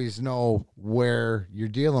I always know where you're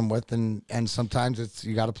dealing with, and sometimes it's,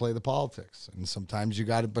 you got to play the politics, and sometimes you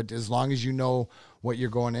got to, but as long as you know what you're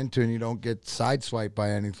going into and you don't get sideswiped by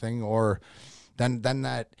anything, or then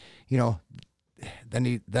that, you know,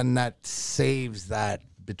 then that saves that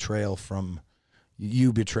betrayal from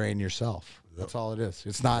you betraying yourself. That's all it is.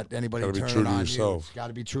 It's not anybody turning on you. It's got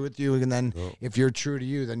to be true with you. And then if you're true to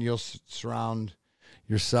you, then you'll surround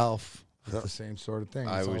yourself with the same sort of thing.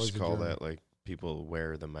 I always call that like people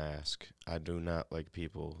wear the mask. I do not like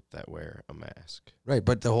people that wear a mask. Right,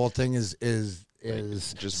 but the whole thing is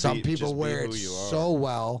some people wear it so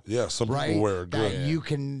well. Yeah, some people wear it good. That you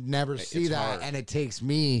can never see that, hard. And it takes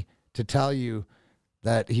me to tell you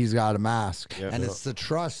that he's got a mask. And it's the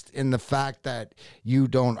trust in the fact that you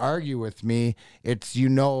don't argue with me. It's, you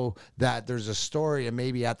know, that there's a story, and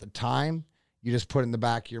maybe at the time you just put it in the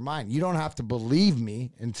back of your mind. You don't have to believe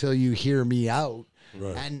me until you hear me out.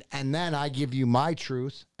 Right. And then I give you my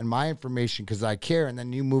truth and my information because I care, and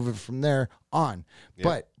then you move it from there on. Yep.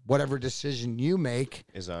 But whatever decision you make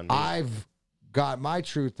is on me. I've got my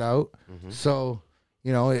truth out. So,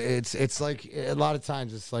 you know, it's like a lot of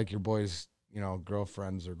times it's like your boys, you know,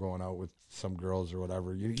 girlfriends are going out with some girls or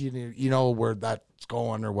whatever. You know where that's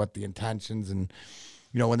going or what the intentions, and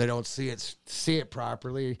you know when they don't see it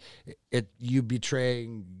properly, you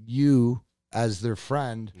betraying you as their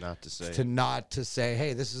friend not to say,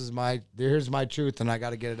 hey, here's my truth and I got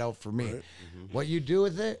to get it out for me. Right. What you do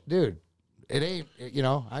with it, dude, it ain't, you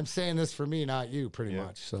know, I'm saying this for me, not you, pretty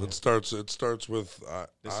much. So it starts with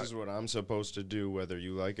this is what I'm supposed to do, whether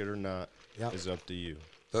you like it or not. Is up to you.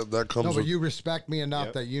 That comes. No, but you respect me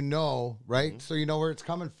enough that you know, right? So you know where it's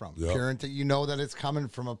coming from. You know that it's coming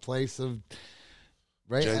from a place of,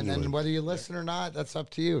 right? Genuine. And then whether you listen or not, that's up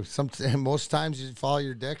to you. Most times you follow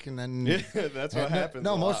your dick, and then that's what happens.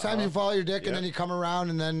 No, most times you follow your dick, and then you come around,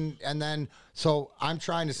 and then. So I'm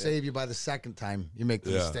trying to save you by the second time you make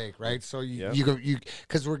the mistake, right? So you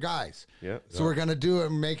because we're guys. So we're gonna do it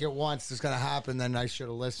and make it once. It's gonna happen. Then I should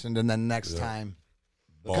have listened, and then next time,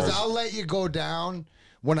 because I'll let you go down.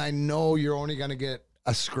 When I know you're only going to get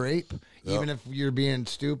a scrape, even if you're being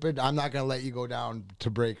stupid, I'm not going to let you go down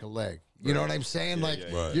to break a leg. You know what I'm saying?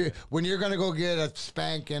 When you're going to go get a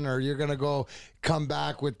spanking, or you're going to go come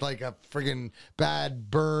back with like a friggin'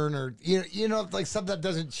 bad burn, or, you know, like something that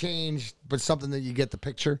doesn't change, but something that you get the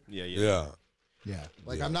picture. Yeah. Yeah,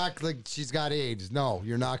 like I'm not like she's got AIDS. No,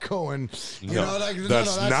 you're not going. You No, know, like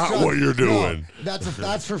that's not what you're doing. No,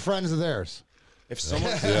 that's for friends of theirs. If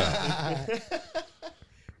someone,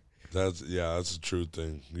 That's a true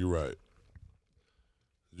thing. You're right.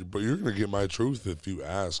 But you're gonna get my truth if you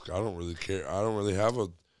ask. I don't really care. I don't really have a.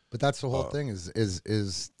 But that's the whole thing.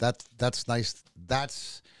 Is that's nice.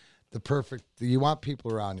 That's the perfect. You want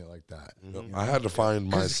people around you like that. Mm-hmm. I had to find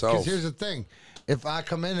myself. Because here's the thing: if I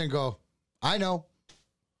come in and go, I know.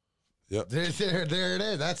 Yep. There it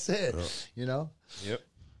is. That's it. Yep. You know. yep.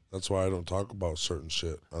 That's why I don't talk about certain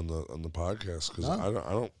shit on the podcast because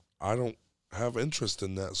No. I don't have interest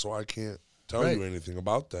in that, so I can't tell Right. you anything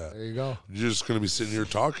about that. There you go. You're just gonna be sitting here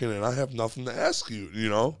talking, and I have nothing to ask you. You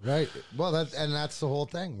know. Right. Well, that's the whole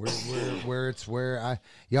thing.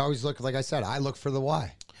 You always look, like I said, I look for the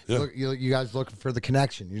why. Yeah. You guys looking for the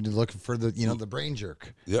connection. You're looking for the the brain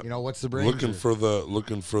jerk. Yep. You know what's the brain looking jerk? for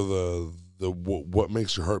the what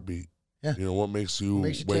makes your heart beat. Yeah. You know what makes you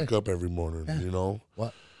makes you wake tick. up every morning. Yeah. You know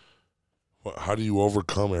What? how do you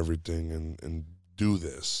overcome everything and do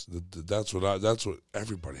this? That's what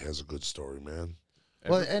everybody has a good story, man.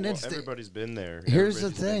 Well, and it's everybody's been there. Here's the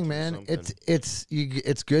Everybody's been thing, through man. something.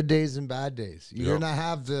 It's good days and bad days. You're Yep. gonna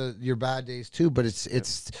have your bad days too, but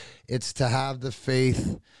it's to have the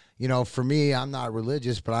faith. You know, for me, I'm not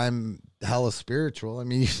religious, but I'm hella spiritual. I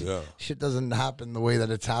mean, Yeah. shit doesn't happen the way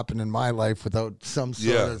that it's happened in my life without some sort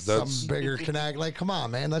Yeah, of some that's- bigger connect. Like, come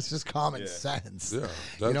on, man, that's just common Yeah. sense. Yeah,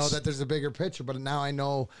 You know that's- that there's a bigger picture, but now I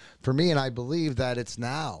know for me, and I believe that it's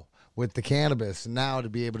now with the cannabis, and now to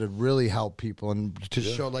be able to really help people and to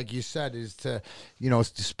show, like you said, is to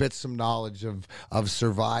to spit some knowledge of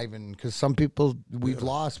surviving, because some people we've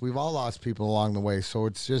all lost people along the way. So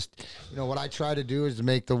it's just what I try to do is to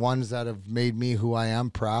make the ones that have made me who I am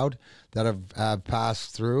proud, that have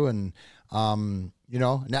passed through, and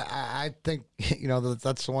now I think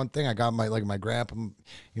that's the one thing I got my grandpa,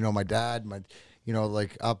 my dad,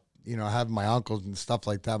 up. Having my uncles and stuff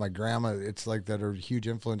like that, my grandma, it's like that are huge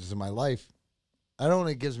influences in my life. That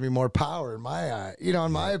only gives me more power in my eye.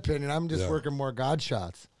 In my opinion, I'm just working more God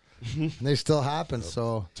shots. And they still happen.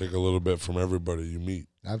 So Take a little bit from everybody you meet,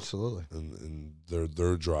 absolutely. and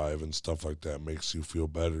their drive and stuff like that makes you feel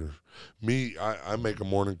better. Me, I make a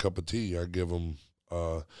morning cup of tea. I give them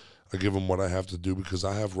what I have to do because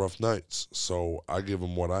I have rough nights. So I give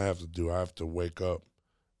them what I have to do. I have to wake up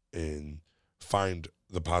and find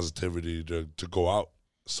the positivity to go out.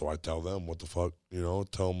 So I tell them what the fuck, tell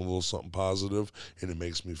them a little something positive, and it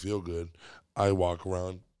makes me feel good. I walk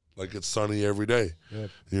around like it's sunny every day,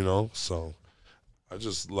 so I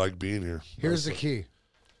just like being here. Here's the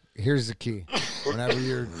key. Whenever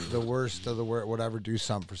you're the worst of the worst, whatever, do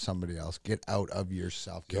something for somebody else. Get out of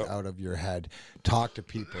yourself. Get out of your head. Talk to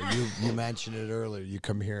people. You mentioned it earlier. You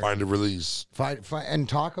come here. Find a release. Find and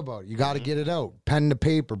talk about it. You got to get it out. Pen to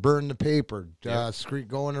paper. Burn the paper.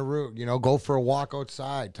 Go in a room. Go for a walk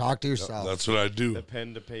outside. Talk to yourself. That's what I do. The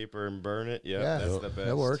pen to paper and burn it. Yeah, Yeah, that's the best.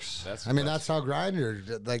 that works. That's that's how Grinder.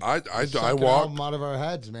 Like I suck it walk all out of our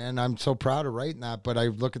heads, man. I'm so proud of writing that. But I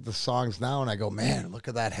look at the songs now and I go, man, look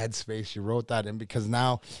at that headspace you wrote that in, because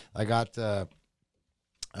now I got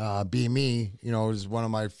Be Me, is one of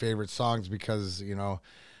my favorite songs because,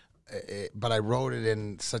 but I wrote it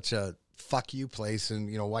in such a fuck you place, and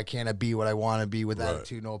why can't I be what I want to be with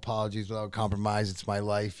attitude, no apologies, without compromise. It's my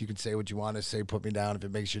life. You can say what you want to say, put me down if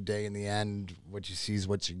it makes your day. In the end, what you see is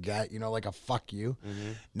what you get, like a fuck you.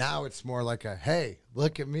 Now it's more like a, hey,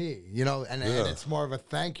 look at me, and it's more of a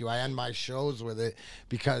thank you. I end my shows with it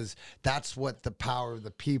because that's what the power of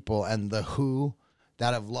the people and the who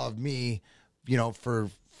that have loved me, for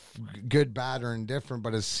good, bad, or indifferent,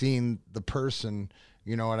 but has seen the person,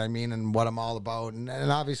 you know what I mean, and what I'm all about. And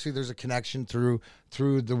obviously there's a connection through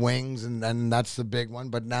the wings, and that's the big one.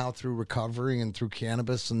 But now through recovery and through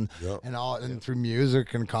cannabis and through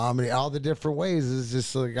music and comedy, all the different ways, is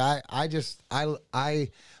just like I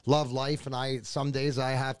love life, and some days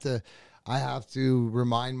I have to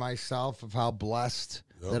remind myself of how blessed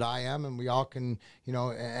that I am, and we all can,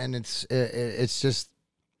 and it's just.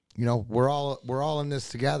 We're all in this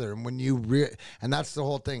together, and when you and that's the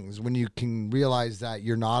whole thing, is when you can realize that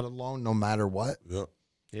you're not alone, no matter what.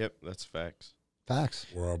 Yep, that's facts.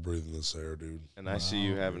 We're all breathing this air, dude. And I see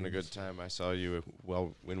you having a good time. I saw you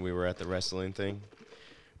when we were at the wrestling thing.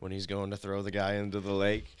 When he's going to throw the guy into the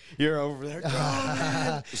lake, you're over there.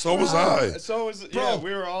 So was I.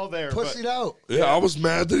 We were all there. Pussied out. Yeah, I was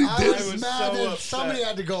mad that he did. I was mad so that upset. somebody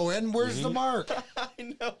had to go in. Where's the mark?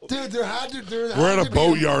 I know. Dude, there had to We're in a be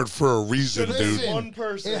boatyard for a reason, Listen, dude. One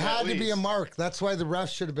person. It had at to be a least. mark. That's why the ref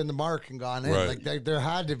should have been the mark and gone in. Right. Like there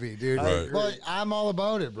had to be, dude. Right. Well, I'm all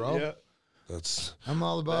about it, bro. Yeah. I'm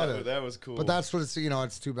all about it. That was cool. But that's what it's.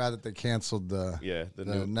 It's too bad that they canceled the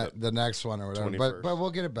the next one or whatever. 21st. But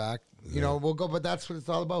we'll get it back. We'll go. But that's what it's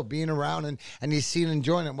all about: being around and you see and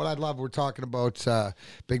enjoying it. What I love, we're talking about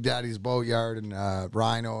Big Daddy's Boatyard and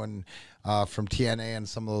Rhino and from TNA and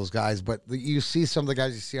some of those guys. But you see some of the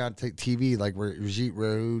guys you see on TV, like Rajit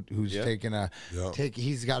Raut, who's taking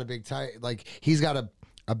he's got a big he's got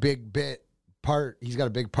a big bit. He's got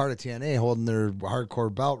a big part of TNA holding their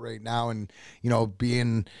hardcore belt right now, and I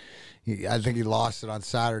think he lost it on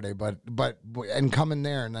Saturday, but coming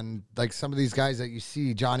there, and then like some of these guys that you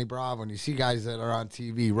see, Johnny Bravo, and you see guys that are on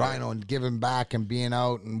TV, Rhino, and giving back and being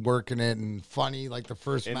out and working it and funny, like the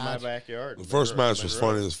first match in my backyard. The first match was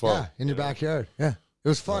funny as fuck. Yeah, in your backyard. Yeah. It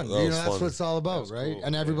was fun. That's what it's all about, right? Cool,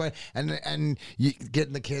 and everybody, and you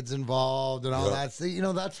getting the kids involved and all that. So,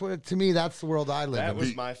 that's what to me. That's the world I live in. That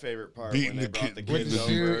was my favorite part. Beating when they brought the kids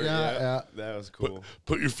over. Yeah. That was cool.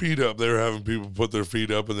 Put your feet up. They were having people put their feet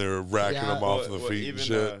up and they were racking them off the feet and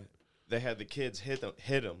shit. They had the kids hit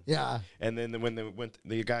him. Yeah. And then when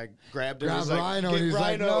the guy grabbed him, Grabbed he's like, Rhino, and he's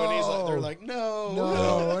like, Rhino, and no. they're like,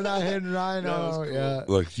 no, we're not hitting Rhino. Cool. Yeah.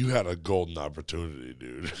 Like, you had a golden opportunity,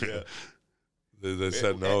 dude. Yeah. They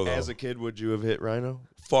said no, though. As a kid, would you have hit Rhino?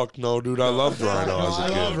 Fuck no, dude. I loved Rhino as a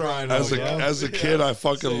kid. I love Rhino. As a kid, I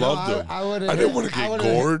fucking loved him. I didn't want to get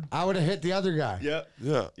gored. I would have hit the other guy.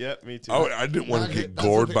 Yeah, me too. I didn't want to get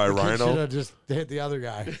gored by Rhino. Should have just hit the other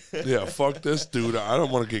guy. Yeah, fuck this dude. I don't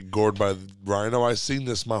want to get gored by Rhino. I've seen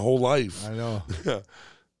this my whole life. I know. Yeah.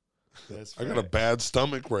 I got a bad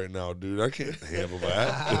stomach right now, dude. I can't handle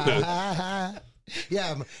that.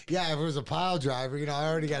 Yeah. If it was a pile driver, I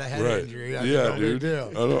already got a head injury. That's yeah, no dude. Big deal.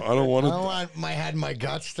 I don't want to. I don't want my head, my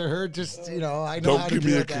guts to hurt. Just I know. Don't how give to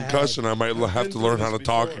me deal a with the concussion. I might have to learn how to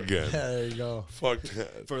talk again. There you go. Fuck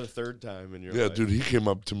that. For the third time in your Yeah, life. dude. He came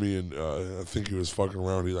up to me and I think he was fucking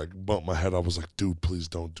around. He like bumped my head. I was like, dude, please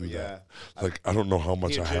don't do that. Like, I don't know how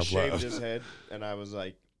much I have shaved left. his head, and I was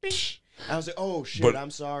like, Bing. I was like, oh shit,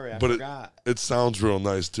 I'm sorry, I forgot. It sounds real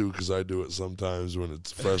nice too because I do it sometimes when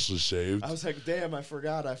it's freshly shaved. I was like, damn, I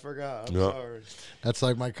forgot. I'm sorry. That's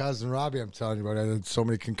like my cousin Robbie. I'm telling you about. I had so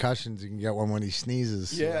many concussions. You can get one when he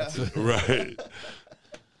sneezes. Yeah, right.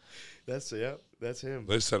 That's him.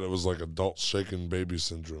 They said it was like adult shaken baby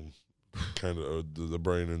syndrome, kind of the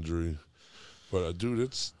brain injury. But dude,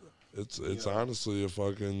 it's honestly a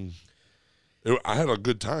fucking. I had a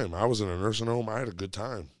good time. I was in a nursing home. I had a good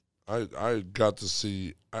time. I got to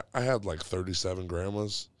see. I had like 37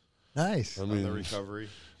 grandmas. Nice. I mean, the recovery.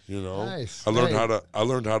 Nice. I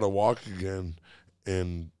learned how to walk again,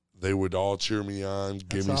 and they would all cheer me on,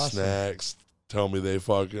 give me snacks, tell me they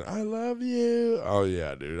fucking I love you. Oh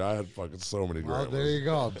yeah, dude. I had fucking so many grandmas. Well, there you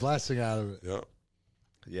go. A blessing out of it. Yep.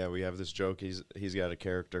 Yeah, we have this joke. He's got a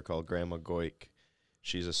character called Grandma Goik.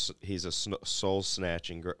 He's a soul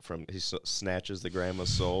snatching he snatches the grandma's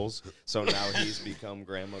souls. So now he's become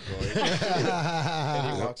Grandma Goik,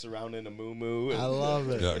 and he walks around in a moo-moo. I love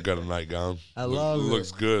it. Yeah, got a nightgown. I love it.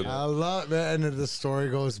 Looks good. I love it. And then the story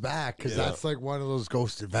goes back because that's like one of those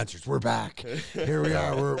ghost adventures. We're back. Here we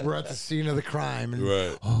are. We're at the scene of the crime. And,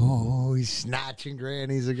 right. Oh, he's snatching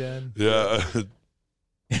grannies again. Yeah.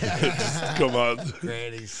 Come on.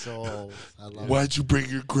 Granny's souls. I love Why'd you bring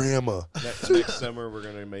your grandma? Next summer, we're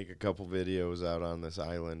gonna make a couple videos out on this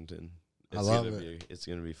island, and it's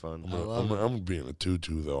gonna be fun. I'm gonna be in a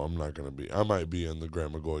tutu though. I'm not gonna be. I might be in the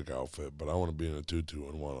Grandma Goik outfit, but I want to be in a tutu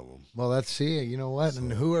in one of them. Well, let's see. You know what? And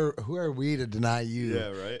who are we to deny you?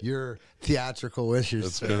 Yeah, right. Your theatrical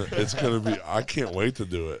wishes. It's gonna be. I can't wait to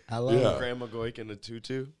do it. I love it. Grandma Goik in a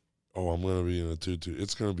tutu. Oh, I'm gonna be in a tutu.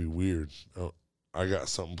 It's gonna be weird. I got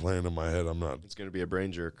something planned in my head. I'm not. It's gonna be a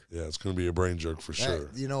brain jerk. Yeah, it's gonna be a brain jerk for sure.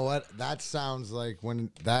 You know what? That sounds like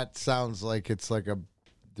it's like a.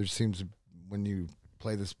 There seems when you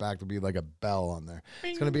play this back to be like a bell on there.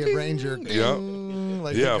 It's gonna be a brain jerk. Yeah.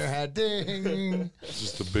 Like Yeah. in your head. Ding. It's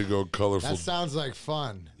just a big old colorful. That sounds like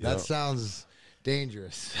fun. Yeah. That sounds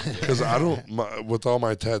dangerous. Because I don't, with all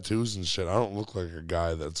my tattoos and shit, I don't look like a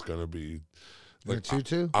guy that's gonna be. Like, a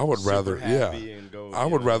tutu? I would Super rather, happy and go, I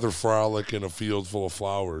would rather frolic in a field full of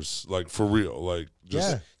flowers, like for real, like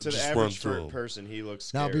just to the just run average through 'em. person, he looks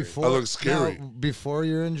scary. Now before I look scary. before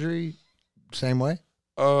your injury, same way.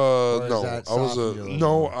 No, that I was softened you a little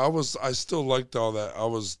no, more? I still liked all that. I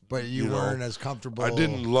was, But you weren't as comfortable. I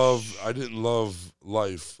didn't love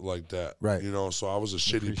life like that. Right. So I was a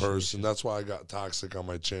shitty Appreciation. person. That's why I got toxic on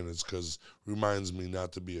my chin. It's because reminds me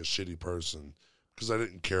not to be a shitty person. Because I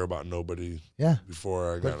didn't care about nobody. Yeah.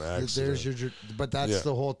 Before I got in an accident. But that's Yeah.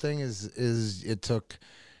 the whole thing. Is it took,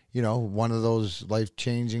 you know, one of those life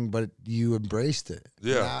changing, but you embraced it.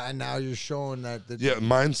 Yeah. And now you're showing that. Yeah,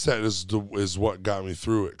 mindset is what got me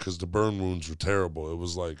through it, because the burn wounds were terrible. It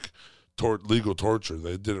was like legal torture.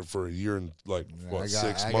 They did it for a year and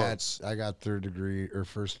 6 months. I got third degree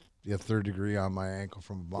on my ankle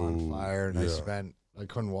from a bonfire, and I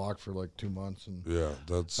couldn't walk for like 2 months. And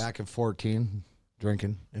that's back in 14.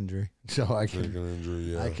 Drinking injury, so I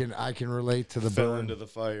can relate to the Fell burn. into the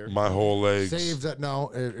fire. My whole legs. Saved that.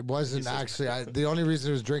 No, it wasn't actually. The only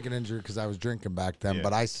reason it was drinking injury because I was drinking back then.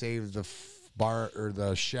 But I saved the bar or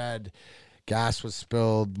the shed. Gas was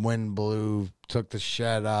spilled. Wind blew. Took the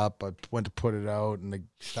shed up. I went to put it out, and they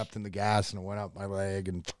stepped in the gas, and it went up my leg.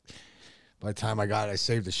 And by the time I got it, I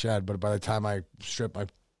saved the shed. But by the time I stripped my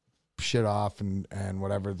shit off and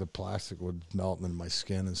whatever, the plastic would melt into my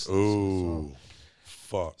skin and stuff. Ooh. So,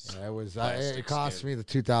 fuck. It cost me the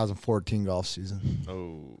 2014 golf season.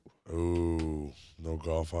 Oh, no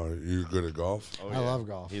golf on it. You're good at golf? I love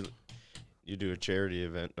golf. You do a charity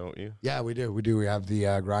event, don't you? Yeah, we do. We have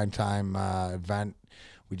the Grind Time event.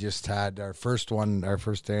 We just had our first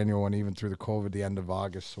annual one, even through the COVID, the end of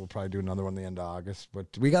August. So we'll probably do another one the end of August. But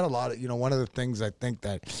we got a lot of, one of the things I think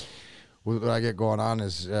that what I get going on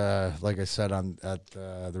is, like I said, at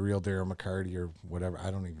the Real Darren McCarty or whatever.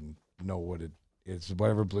 I don't even know what it is.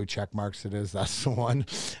 Whatever blue check marks it is, that's the one.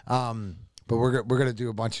 But we're gonna do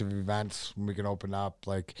a bunch of events when we can open up,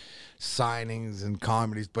 like signings and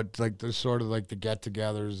comedies. But like there's sort of like the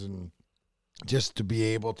get-togethers, and just to be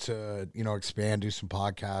able to expand, do some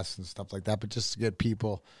podcasts and stuff like that. But just to get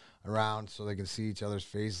people around so they can see each other's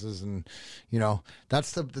faces, and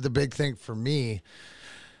that's the big thing for me.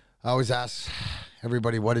 I always ask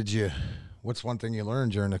everybody, what's one thing you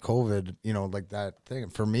learned during the COVID, like that thing?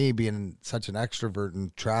 For me, being such an extrovert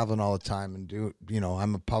and traveling all the time and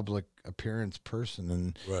I'm a public appearance person,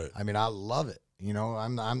 and right. I mean, I love it.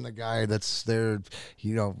 I'm the guy that's there,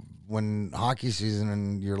 when hockey season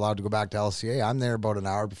and you're allowed to go back to LCA, I'm there about an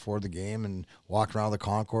hour before the game and walking around the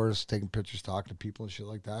concourse, taking pictures, talking to people and shit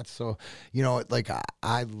like that. So, like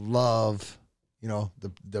I love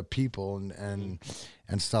the people and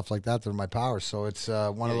stuff like that. They're my power. So it's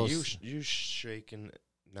one of those. You shaking,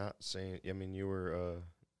 not saying. I mean, you were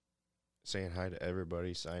saying hi to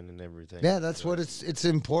everybody, signing everything. Yeah, that's what it's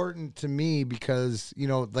important to me, because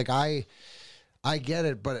like I get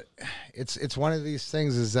it, but it's one of these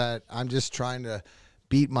things is that I'm just trying to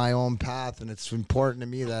beat my own path, and it's important to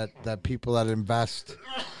me that people that invest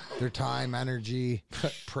their time, energy,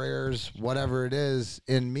 prayers, whatever it is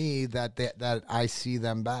in me, that I see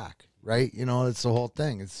them back, right? It's the whole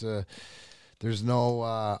thing. It's there's no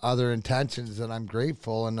other intentions, and I'm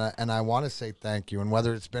grateful, and I want to say thank you. And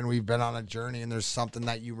whether we've been on a journey, and there's something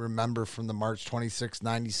that you remember from the March 26,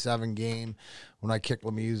 97 game when I kicked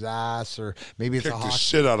Lemieux's ass, or maybe it's Kicked a the hockey.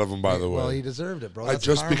 shit out of him, by the way. Well, he deserved it, bro. I That's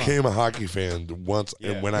just karma. became a hockey fan once,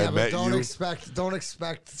 and when I met don't you,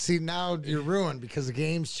 expect. See, now you're ruined because the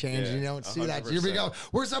game's changed. Yeah, you don't see that. You're 100%. go,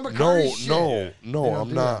 where's that McCarty shit? no, I'm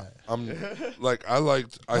do not. that. I'm like I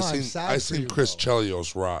I'm sad I for seen you, Chris though.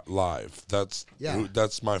 Chelios live.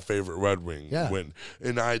 That's my favorite Red Wing. Yeah.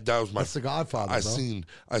 That was my. That's the Godfather, I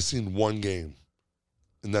bro. seen one game,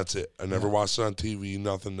 and that's it. I never watched it on TV.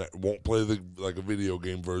 Nothing. That won't play like a video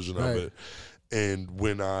game version of it. And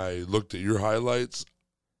when I looked at your highlights,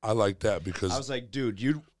 I like that because I was like, dude,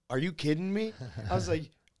 are you kidding me? I was like,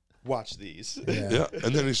 watch these. yeah.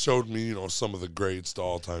 And then he showed me, some of the greats, the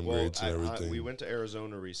all-time greats, and everything. We went to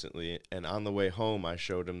Arizona recently, and on the way home, I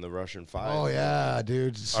showed him the Russian Five. Oh yeah,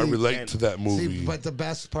 dude. I relate to that movie. See, but the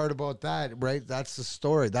best part about that, right? That's the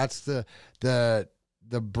story. That's the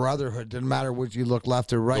brotherhood. Doesn't matter what you look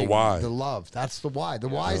left or right. The why. The love. That's the why. The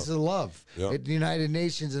why is the love. Yeah. At the United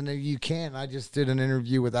Nations, and you can't. I just did an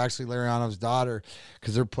interview with actually Larionov's daughter,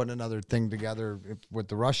 because they're putting another thing together with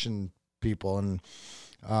the Russian people, and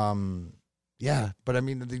yeah. But I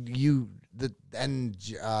mean,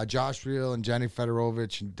 Josh Reel and Jenny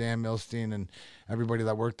Fedorovich and Dan Milstein and everybody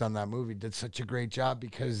that worked on that movie did such a great job,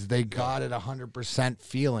 because they got it 100%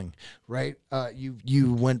 feeling, right?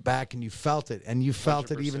 You went back and you felt it, and you felt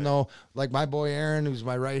 100%. it, even though, like my boy Aaron, who's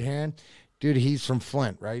my right hand, dude, he's from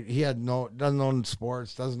Flint, right? He doesn't know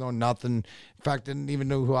sports, doesn't know nothing. In fact, didn't even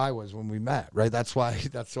know who I was when we met, right? That's why we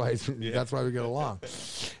get along.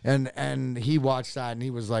 And he watched that, and he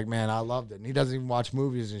was like, man, I loved it. And he doesn't even watch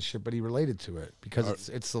movies and shit, but he related to it because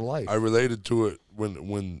it's the life. I related to it when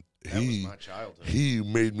That was my childhood. he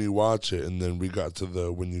made me watch it, and then we got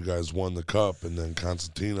to when you guys won the cup, and then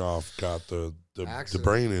Konstantinov got the Accident.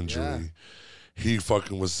 brain injury. Yeah. he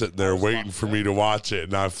fucking was sitting there waiting for me to watch it,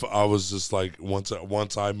 and I was just like, once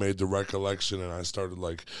I made the recollection, and I started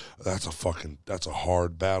like, that's a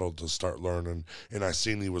hard battle to start learning. And I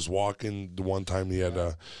seen he was walking the one time he had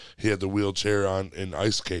the wheelchair on in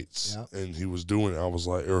ice skates, and he was doing it. I was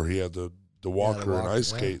like, or he had the walker and ice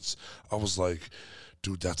skates. I was like,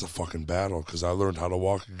 dude, that's a fucking battle, because I learned how to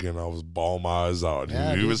walk again. I was bawling my eyes out.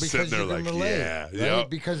 Yeah, he dude, was sitting there like, right?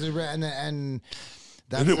 Because and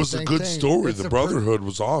that's it was a good story. The brotherhood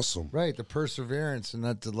was awesome. Right, the perseverance, and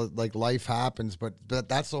that like life happens, but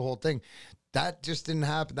that's the whole thing. That just didn't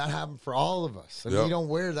happen. That happened for all of us. And you don't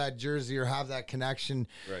wear that jersey or have that connection.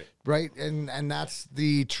 Right. And that's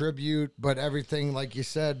the tribute, but everything, like you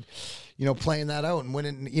said, playing that out and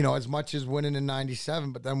winning, as much as winning in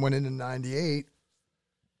 97, but then winning in 98,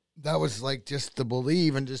 that was like just to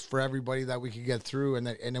believe and just for everybody that we could get through. And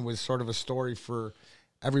it was sort of a story for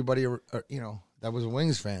everybody, that was a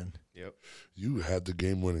Wings fan. Yep. You had the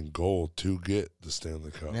game-winning goal to get the Stanley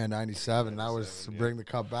Cup. Yeah, 97. That was to bring the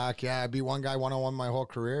cup back. Yeah, I beat one guy one-on-one my whole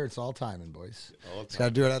career. It's all timing, boys. Just got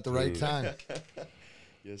to do it at the right time.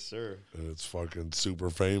 Yes, sir. And it's fucking super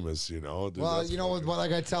famous, Dude, well,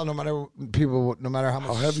 like I tell no matter how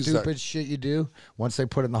much stupid shit you do, once they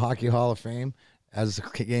put it in the Hockey Hall of Fame as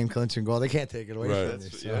a game-clinching goal, they can't take it away from you.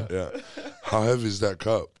 So. Yeah. How heavy is that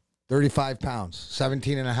cup? 35 pounds,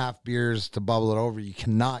 17 and a half beers to bubble it over. You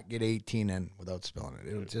cannot get 18 in without spilling it.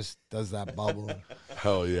 It just does that bubble.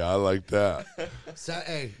 Hell yeah, I like that. So,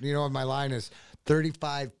 hey, you know what my line is?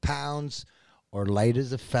 35 pounds or light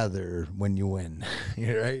as a feather when you win.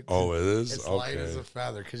 Right? Oh, it is? It's light as a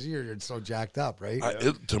feather because you're so jacked up, right?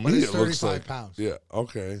 To me, it looks 35 like pounds. Yeah,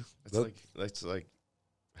 okay. That's like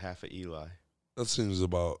half a Eli. That seems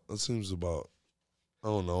about I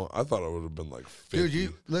don't know. I thought it would have been like 50, dude,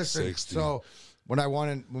 you listen. 60. So when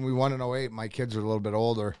we won in 08, my kids were a little bit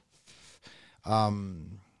older. Like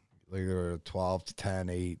they were 12 to 10,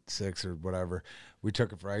 8, 6 or whatever. We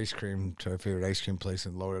took it for ice cream to a favorite ice cream place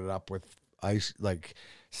and loaded it up with ice, like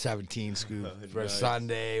 17 scoop for a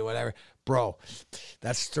Sunday, whatever. Bro,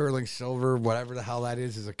 that sterling silver, whatever the hell that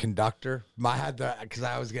is a conductor. I had that because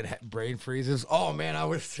I was getting brain freezes. Oh, man, I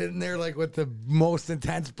was sitting there like with the most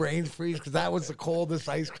intense brain freeze because that was the coldest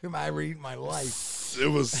ice cream I ever eaten in my life. It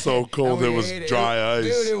was so cold. It was dry ice.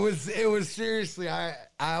 Dude, it was seriously, I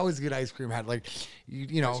always get ice cream. Had like,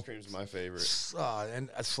 Ice cream's my favorite.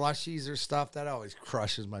 And slushies or stuff, that always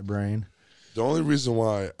crushes my brain. The only reason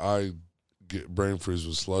why I get brain freeze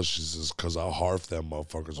with slushies is because I'll harf them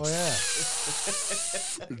motherfuckers. Oh,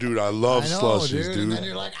 yeah. Dude, I love slushies, dude. And then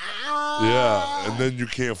you're like, ah. Yeah, and then you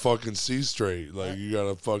can't fucking see straight. Like, you got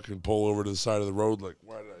to fucking pull over to the side of the road like,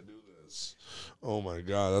 why did I do this? Oh, my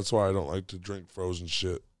God. That's why I don't like to drink frozen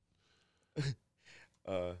shit.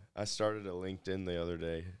 I started a LinkedIn the other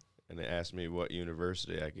day, and it asked me what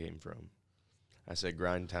university I came from. I said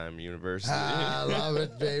Grind Time University. I love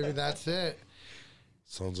it, baby. That's it.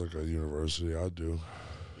 Sounds like a university I do.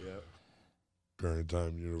 Yep. Grind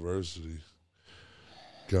Time University.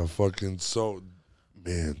 Got fucking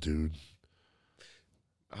man, dude.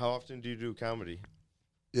 How often do you do comedy?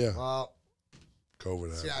 Yeah. Well,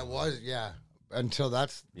 COVID. see, I was, until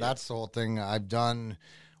that's the whole thing. I've done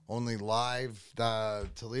only live.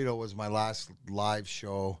 Toledo was my last live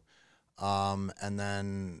show. And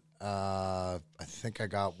then I think I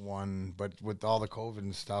got one, but with all the COVID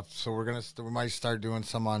and stuff, so we might start doing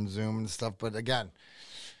some on Zoom and stuff. But again,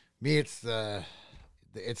 me, it's the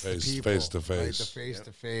people, face to face, right? The face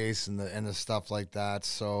to face, and the stuff like that.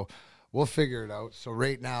 So we'll figure it out. So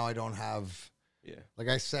right now, I don't have. Yeah, like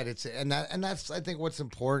I said, that's I think what's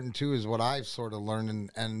important too is what I've sort of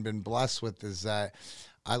learned and been blessed with is that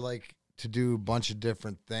I like to do a bunch of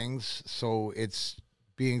different things. So it's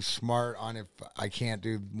being smart on if I can't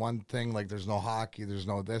do one thing, like there's no hockey, there's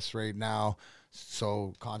no this right now,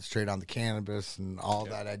 so concentrate on the cannabis and all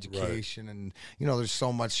that education. Right. And, there's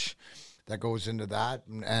so much that goes into that.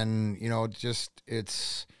 And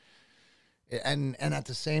at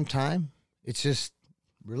the same time, it's just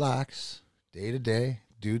relax day to day.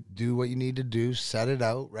 Do what you need to do. Set it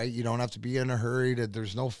out, right? You don't have to be in a hurry.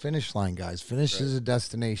 There's no finish line, guys. Finish is a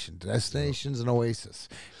destination. Destination's an oasis.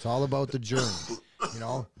 It's all about the journey.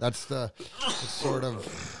 That's it's sort of,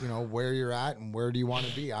 where you're at and where do you want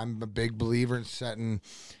to be. I'm a big believer in setting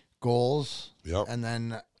goals. Yep. And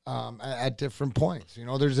then at different points,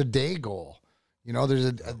 there's a day goal. There's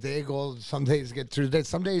a day goal. Some days to get through the day.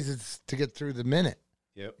 Some days it's to get through the minute.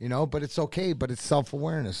 Yep. But it's okay. But it's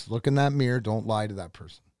self-awareness. Look in that mirror. Don't lie to that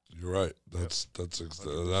person. You're right. That's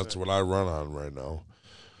what I run on right now.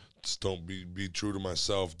 Just don't be true to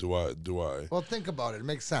myself. Do I? Well, think about it. It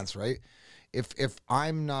makes sense, right? if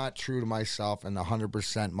I'm not true to myself and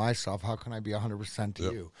 100% myself, how can I be 100% to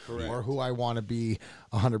you? Correct. Or who I want to be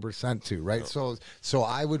 100% to, right? So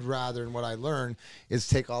I would rather, and what I learn is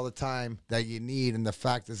take all the time that you need, and the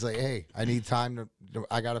fact is like, hey, I need time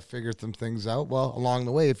I got to figure some things out. Well, along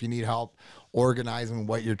the way, if you need help organizing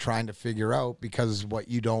what you're trying to figure out because what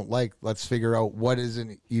you don't like, let's figure out what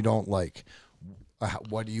isn't you don't like.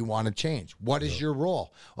 What do you want to change? What is your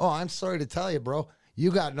role? Oh, I'm sorry to tell you, bro.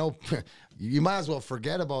 You got no, you might as well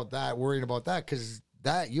forget about that, worrying about that, because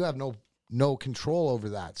that you have no control over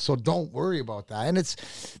that. So don't worry about that. And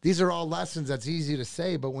these are all lessons that's easy to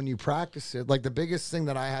say, but when you practice it, like the biggest thing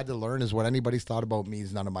that I had to learn is what anybody's thought about me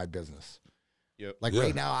is none of my business. Yep. Like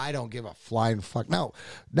right now, I don't give a flying fuck.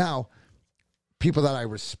 Now, people that I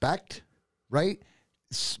respect, right?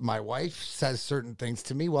 My wife says certain things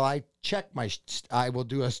to me. Well, I will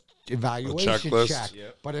do a evaluation check.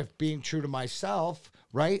 Yep. But if being true to myself,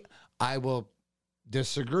 right, I will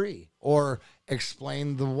disagree or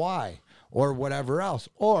explain the why or whatever else.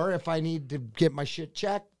 Or if I need to get my shit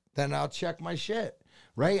checked, then I'll check my shit.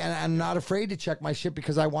 Right, and I'm not afraid to check my shit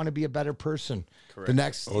because I want to be a better person. Correct. The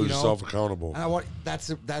next, Hold yourself accountable. and I want that's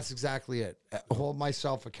exactly it. Hold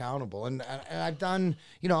myself accountable, and I've done.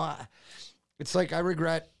 It's like I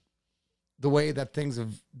regret the way that things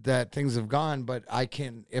have gone, but I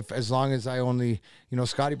can as long as I only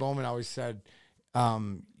Scotty Bowman always said,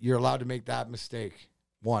 you're allowed to make that mistake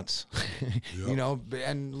once,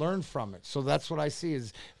 and learn from it. So that's what I see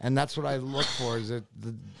and that's what I look for is that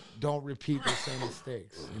don't repeat the same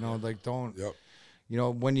mistakes. Like don't. Yep.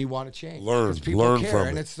 When you want to change, learn 'cause people from care, it.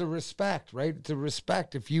 and it's the respect, right? It's the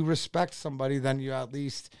respect. If you respect somebody, then you at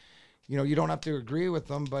least, you don't have to agree with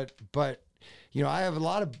them, but I have a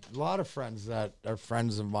lot of friends that are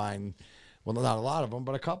friends of mine. Well, not a lot of them,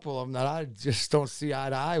 but a couple of them that I just don't see eye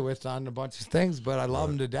to eye with on a bunch of things. But I love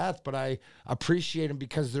them to death. But I appreciate them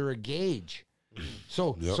because they're a gauge.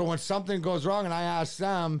 So when something goes wrong and I ask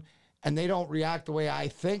them and they don't react the way I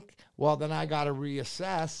think, well, then I got to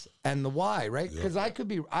reassess and the why, right? Because I could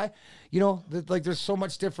be, like there's so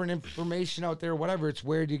much different information out there, whatever. It's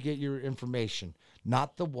where do you get your information,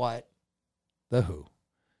 not the what, the who.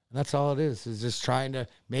 And that's all it is just trying to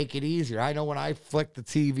make it easier. I know when I flick the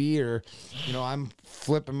TV or, I'm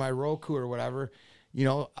flipping my Roku or whatever,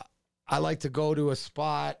 I like to go to a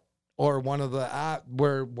spot or one of the app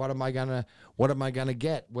where what am I gonna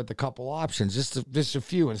get with a couple options, just a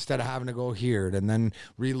few, instead of having to go here and then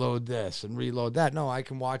reload this and reload that. No, I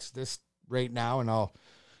can watch this right now and I'll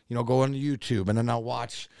go on YouTube and then I'll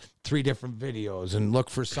watch 3 different videos and look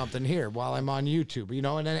for something here while I'm on YouTube,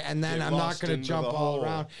 and then I'm not going to jump all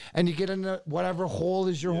around, and you get into whatever hole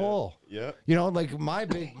is your hole. Yeah. Like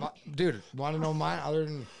dude, want to know mine other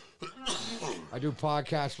than I do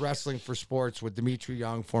podcast wrestling for sports with Dimitri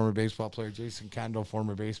Young, former baseball player, Jason Kendall,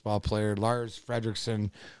 former baseball player, Lars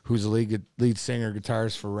Fredrickson, who's the lead singer,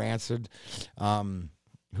 guitarist for Rancid,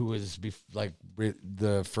 who was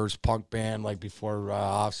the first punk band before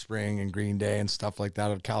Offspring and Green Day and stuff like that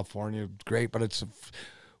out of California. Great, but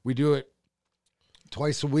we do it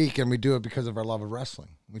twice a week, and we do it because of our love of wrestling.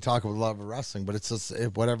 We talk about love of wrestling, but it's just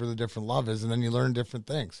whatever the different love is, and then you learn different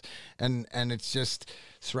things. And it's just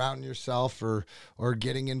surrounding yourself or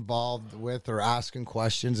getting involved with or asking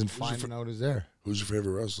questions and finding out is there. Who's your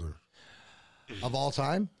favorite wrestler Of all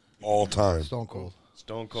time? all time? Stone Cold.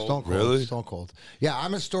 Stone Cold. Stone Cold. Really? Stone Cold. Yeah,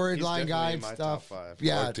 I'm a storyline guy and in my stuff. top 5.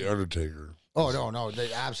 Yeah. Like the Undertaker. Oh no,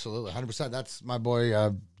 they absolutely 100%. That's my boy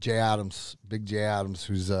Jay Adams, Big Jay Adams,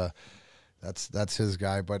 who's that's his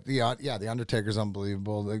guy. But the Undertaker's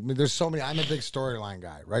unbelievable. There's so many. I'm a big storyline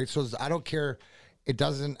guy, right? So I don't care. I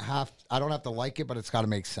don't have to like it, but it's got to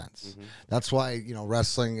make sense. Mm-hmm. That's why,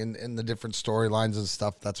 wrestling in the different storylines and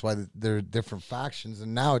stuff, that's why there are different factions.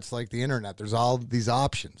 And now it's like the internet. There's all these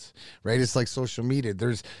options, right? It's like social media.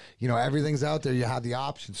 There's, everything's out there. You have the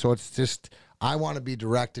options. So it's just, I want to be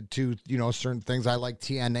directed to, certain things. I like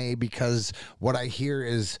TNA because what I hear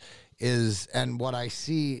is, and what I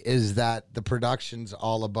see is that the production's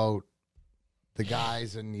all about the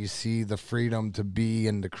guys, and you see the freedom to be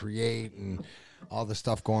and to create and all the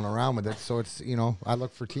stuff going around with it. So it's, I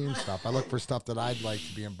look for team stuff. I look for stuff that I'd like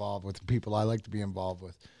to be involved with, people I like to be involved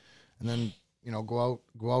with, and then, go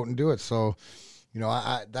out and do it. So,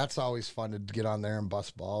 I that's always fun to get on there and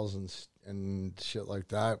bust balls and shit like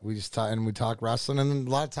that. We just talk wrestling, and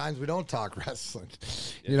a lot of times we don't talk wrestling.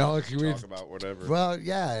 We we talk about whatever. Well,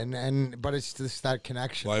 yeah, but it's just that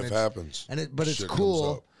connection. Life happens. But it's Shit comes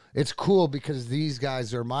cool. up. It's cool because these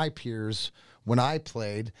guys are my peers when I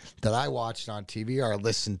played that I watched on TV or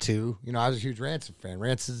listened to. You know, I was a huge Rancid fan.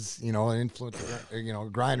 Rancid's, you know, an influence, you know,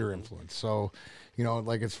 Grinder influence. So, you know,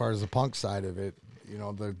 like as far as the punk side of it, you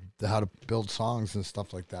know, the how to build songs and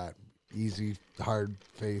stuff like that. Easy, hard,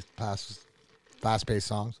 fast-paced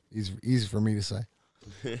songs. Easy for me to say.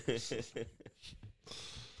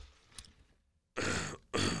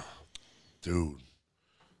 Dude,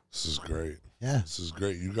 this is great. Yeah. This is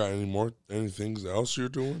great. You got anything else you're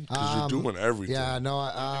doing? Because you're doing everything. Yeah, no,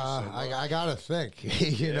 I gotta think.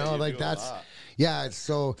 you know, you like do a that's lot. yeah.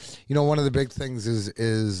 So you know, one of the big things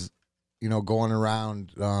is you know going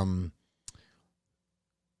around.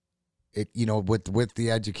 It you know with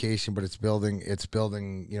the education, but it's building.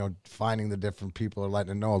 You know, finding the different people or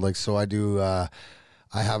letting it know. Like so, I do. I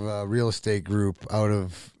have a real estate group out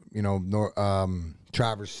of you know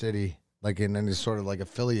Traverse City. Like and then it's sort of like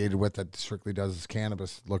affiliated with that strictly does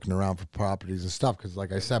cannabis, looking around for properties and stuff. Because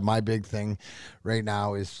like I said, my big thing right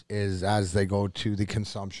now is as they go to the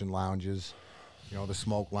consumption lounges, you know, the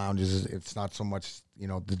smoke lounges. It's not so much you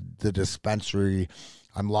know the dispensary.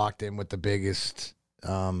 I'm locked in with the biggest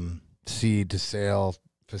seed to sale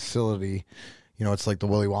facility. You know, it's like the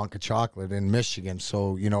Willy Wonka chocolate in Michigan.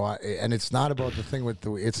 So, you know, and it's not about the thing with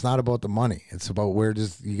it's not about the money. It's about where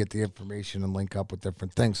does you get the information and link up with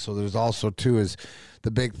different things. So there's also too is the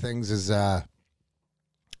big things is,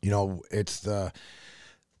 you know, it's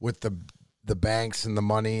with the banks and the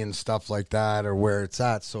money and stuff like that or where it's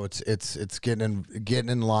at. So it's getting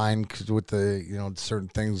in line with the, you know, certain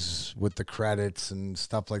things with the credits and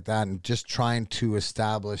stuff like that. And just trying to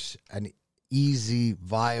establish an easy,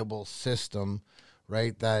 viable system,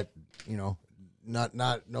 right? That, you know, not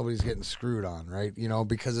nobody's getting screwed on, right? You know,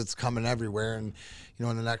 because it's coming everywhere. And, you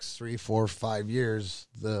know, in the next 3, 4, 5 years,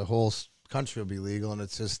 the whole country will be legal. And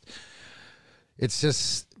it's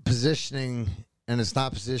just positioning, and it's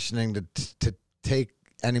not positioning to take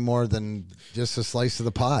any more than just a slice of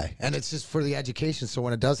the pie. And it's just for the education. So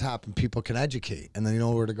when it does happen, people can educate and then you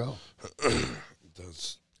know where to go.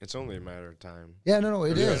 It's only a matter of time. Yeah, no,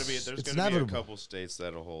 it There's is. There's It's going to be a inevitable. couple states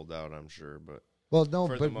that'll hold out, I'm sure, but Well, no,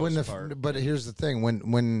 for but the when most part. but here's the thing: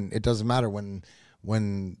 when it doesn't matter when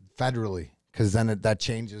federally, because then that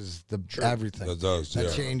changes everything. That does, That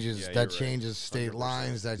yeah. changes Yeah, that you're right. changes state 100%.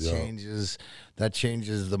 lines. That Yeah.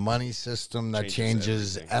 changes the money system. That Changes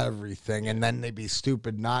changes everything. everything. And then they'd be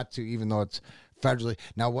stupid not to, even though it's federally.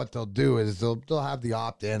 Now what they'll do is they'll have the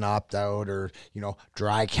opt in, opt out, or you know,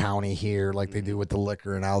 dry county here, like they do with the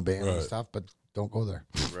liquor in Alabama and Right. stuff. But don't go there.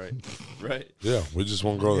 right. Yeah, we just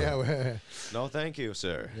won't go there. Yeah. No, thank you,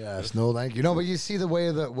 sir. Yes, no, thank you. No, but you see the way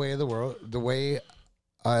of the world, the way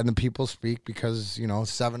and the people speak, because you know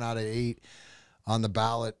 7 out of 8 on the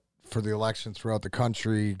ballot for the election throughout the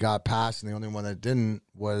country got passed, and the only one that didn't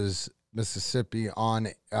was Mississippi. On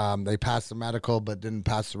they passed the medical, but didn't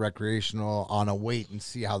pass the recreational on a wait and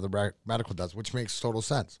see how the medical does, which makes total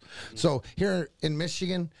sense. So here in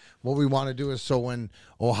Michigan, what we want to do is so when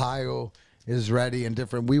Ohio is ready and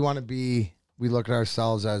different, we want to be. We look at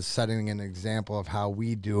ourselves as setting an example of how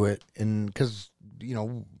we do it, and because you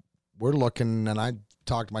know we're looking, and I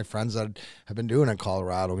talk to my friends that have been doing it in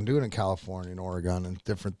Colorado and doing it in California and Oregon and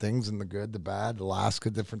different things, and the good, the bad, Alaska,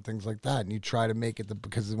 different things like that, and you try to make it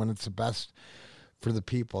because when it's the best for the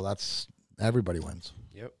people, that's everybody wins.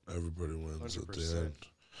 Yep. Everybody wins at the 100%. end.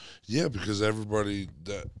 Yeah, because everybody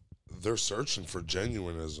they're searching for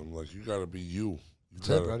genuinism. Like you got to be you. That's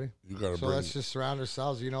it, buddy. You got to So bring. let's just surround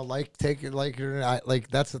ourselves. You know, take it like you're like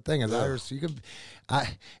that's the thing. Is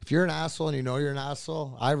if you're an asshole and you know you're an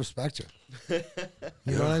asshole, I respect you.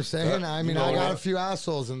 You know what I'm saying? I mean, I got a few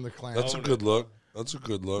assholes in the clan. That's a good look. That's a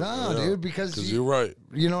good look. No, Yeah. dude, because you're right.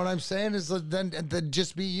 You know what I'm saying? Is then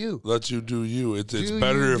just be you. Let you do you. It's Do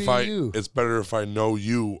better you if be you. it's better if I know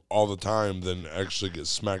you all the time than actually get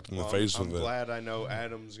smacked in the Well, face I'm with it. glad I know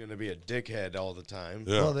Adam's going to be a dickhead all the time.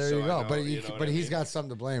 Yeah. Well, there So you I go. know, But you know what but I he's mean? got something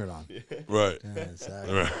to blame it on. Right. Yeah,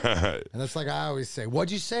 exactly. Right. And that's like I always say.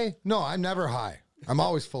 What'd you say? No, I'm never high. I'm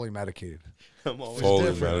always fully medicated. I'm always Fully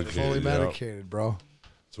different. medicated. Fully yeah. medicated, bro.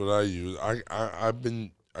 That's what I use.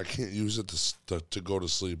 I can't use it to go to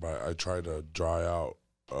sleep. I try to dry out.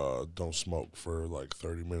 Don't smoke for like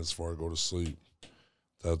 30 minutes before I go to sleep.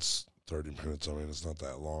 That's 30 minutes. I mean, it's not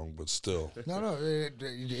that long, but still. No,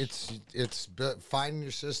 it's finding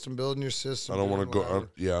your system, building your system. I don't want to doing go.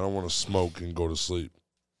 whatever. I don't want to smoke and go to sleep.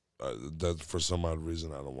 That for some odd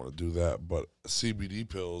reason I don't want to do that. But CBD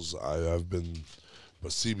pills, I've been,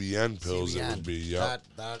 but CBN pills it would be. Yeah.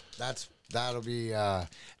 That'll be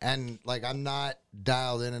and like I'm not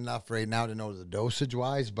dialed in enough right now to know the dosage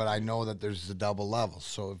wise, but I know that there's the double levels.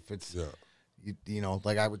 So if it's Yeah. You know,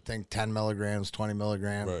 like I would think 10 milligrams, 20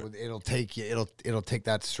 milligrams. Right. It'll take you. It'll take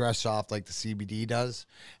that stress off like the CBD does,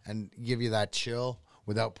 and give you that chill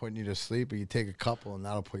without putting you to sleep. But you take a couple, and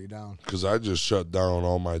that'll put you down. Because I just shut down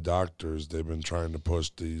all my doctors. They've been trying to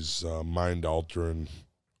push these mind altering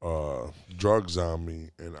drugs on me,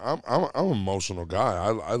 and I'm an emotional guy.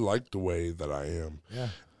 I like the way that I am. Yeah.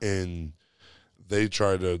 And they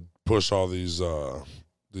try to push all these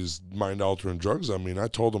mind altering drugs on me, and I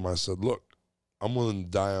told them, I said, look, I'm willing to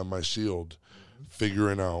die on my shield,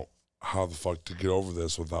 figuring out how the fuck to get over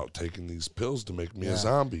this without taking these pills to make me a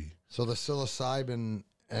zombie. So the psilocybin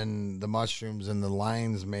and the mushrooms and the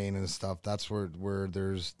lion's mane and stuff, that's where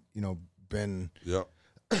there's, you know, been, Yeah.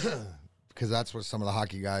 because that's what some of the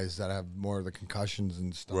hockey guys that have more of the concussions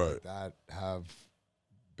and stuff like Right. that have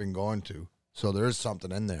been going to. So there is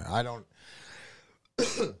something in there. I don't.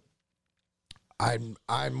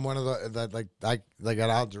 I'm one of the that like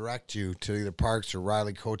and I'll direct you to either Parks or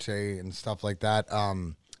Riley Cote and stuff like that.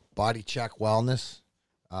 Body Check Wellness,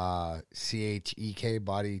 CHEK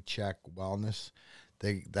Body Check Wellness.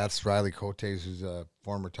 That's Riley Cote's, who's a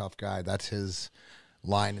former tough guy. That's his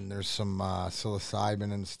line, and there's some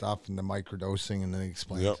psilocybin and stuff, and the microdosing, and then he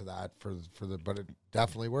explains to that for the. But it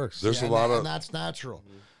definitely works. There's a lot of, and that's natural,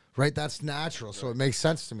 right? That's natural, so it makes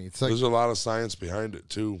sense to me. It's like there's a lot of science behind it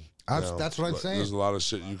too. that's what I'm saying. There's a lot of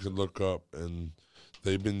shit you can look up, and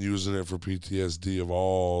they've been using it for PTSD of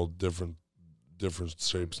all different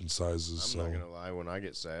shapes and sizes. I'm not gonna lie. When I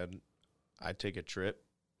get sad, I take a trip.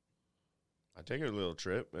 I take a little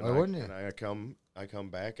trip, and Why wouldn't you? And I come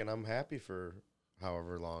back, and I'm happy for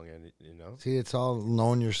however long, and you know. See, it's all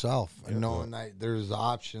knowing yourself and knowing that there's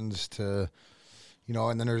options to, you know,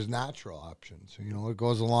 and then there's natural options. You know, it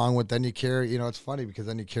goes along with, then you care, you know, it's funny because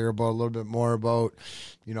then you care about a little bit more about,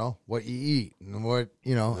 you know, what you eat and what,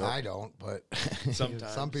 you know, I don't, but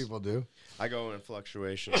Sometimes. some people do. I go in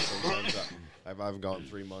fluctuations. Sometimes I've gone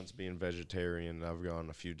 3 months being vegetarian. I've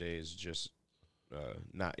gone a few days just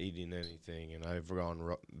not eating anything, and I've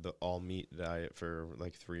gone the all meat diet for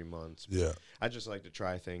like 3 months. Yeah. I just like to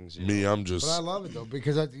try things. Me, I'm But I just, love it though,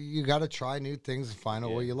 because you got to try new things and find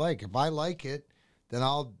out what you like. If I like it, then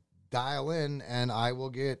I'll dial in and I will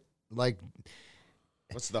get like,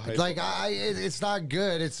 What's the hype? like it's not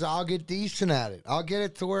good. I'll get decent at it. I'll get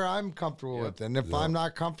it to where I'm comfortable with it. And if I'm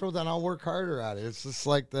not comfortable, then I'll work harder at it. It's just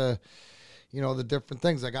like the different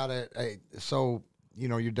things. So, you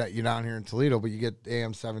know, you're down here in Toledo, but you get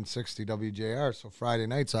AM 760 WJR. So Friday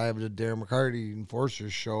nights, I have the Darren McCarty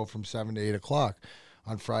Enforcers show from 7 to 8 o'clock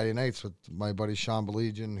on Friday nights with my buddy Sean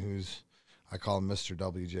Belegian, who's, I call him Mr.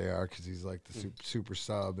 WJR because he's like the super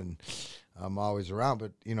sub, and I'm always around.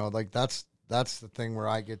 But, you know, like that's the thing where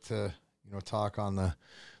I get to, you know, talk on the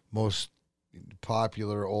most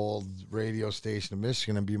popular old radio station in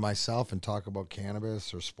Michigan and be myself and talk about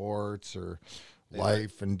cannabis or sports or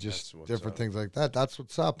life and just different things like that. That's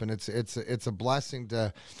what's up, and it's a blessing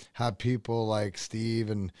to have people like Steve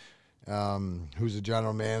and who's a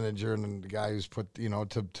general manager and the guy who's put, you know,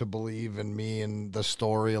 to believe in me and the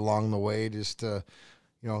story along the way, just to,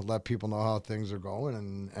 you know, let people know how things are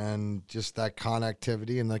going and just that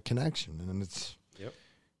connectivity and the connection. And it's,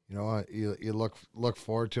 you know, you look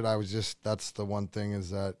forward to it. That's the one thing is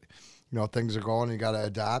that, you know, things are going, you got to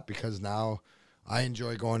adapt, because now I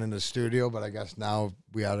enjoy going into the studio, but I guess now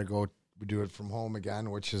we do it from home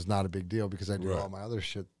again, which is not a big deal because I do all my other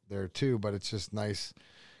shit there too. But it's just nice.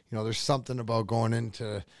 You know, there's something about going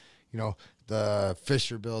into, you know, the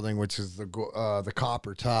Fisher Building, which is the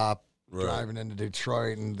copper top, driving into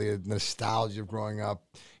Detroit, and the nostalgia of growing up.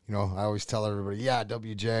 You know, I always tell everybody,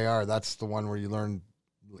 WJR, that's the one where you learn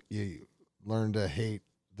to hate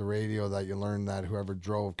the radio, that you learn that whoever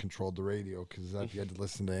drove controlled the radio, because you had to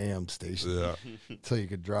listen to AM stations until you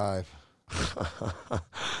could drive.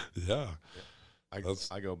 I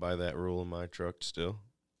go by that rule in my truck still.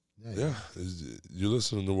 Yeah, you're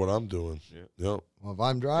listening to what I'm doing. Yep. Well, if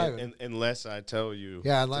I'm driving, unless I tell you,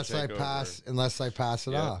 unless I pass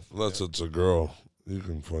it off. Unless it's a girl, you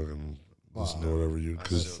can fucking listen to whatever you.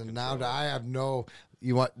 Listen, now I have no.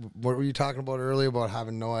 What were you talking about earlier about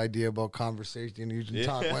having no idea about conversation? You can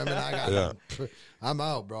talk women. I got. I'm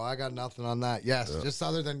out, bro. I got nothing on that. Yes, just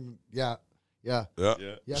other than yes,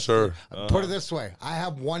 sure. Put it this way: I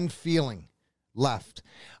have one feeling left.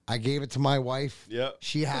 I gave it to my wife. Yep.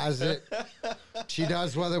 She has it. She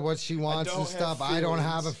does what she wants and stuff. I don't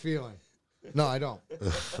have a feeling. No, I don't.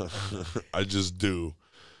 I just do.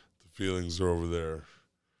 The feelings are over there.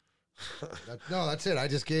 No, that's it. I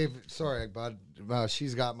just gave. Sorry, bud.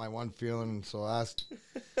 She's got my one feeling. So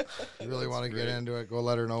you really want to get into it, go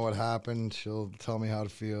let her know what happened. She'll tell me how to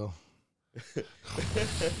feel.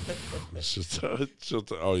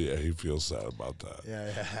 Oh yeah, he feels sad about that.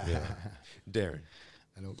 Yeah. Darren,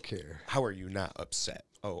 I don't care. how are you not upset?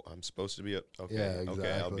 Oh, I'm supposed to be okay. Yeah,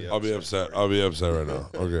 Okay, I'll be exactly. I'll be upset. I'll be upset right now.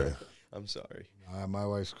 Okay. I'm sorry. My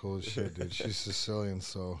wife's cool as shit, dude. She's Sicilian,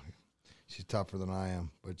 so she's tougher than I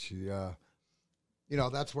am. But she, you know,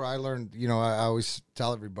 that's where I learned. You know, I always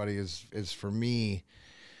tell everybody is for me.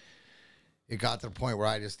 It got to the point where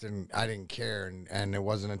I didn't care, and it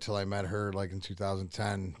wasn't until I met her, like in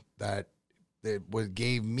 2010, that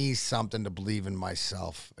gave me something to believe in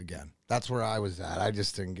myself again. That's where I was at. I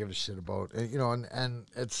just didn't give a shit about, you know, and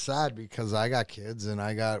it's sad because I got kids and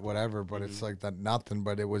I got whatever, but it's like that nothing,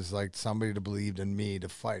 but it was like somebody that believed in me to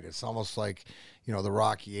fight. It's almost like, you know, the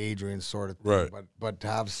Rocky Adrian sort of thing, Right. but to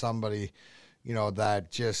have somebody, you know,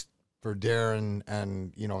 that just for Darren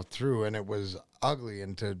and, you know, through, and it was ugly,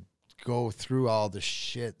 and to go through all the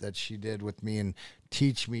shit that she did with me and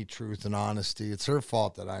teach me truth and honesty. It's her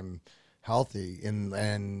fault that I'm healthy in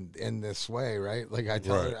this way, right? Like I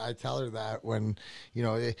tell her that when, you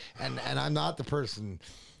know, and I'm not the person,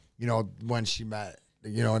 you know, when she met,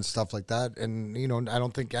 you know, and stuff like that. And, you know, I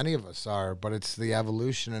don't think any of us are, but it's the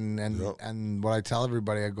evolution. And what I tell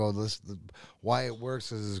everybody, I go, why it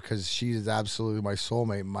works is because she is absolutely my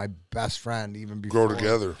soulmate, my best friend, even before. Grow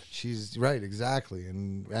together. She's right. Exactly.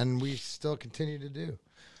 And we still continue to do.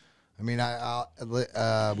 I mean,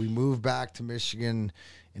 we moved back to Michigan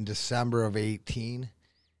in December of 18,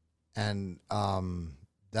 and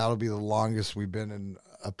that'll be the longest we've been in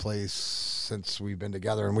a place since we've been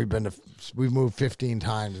together. And we've moved 15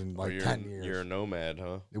 times in like 10 years. You're a nomad,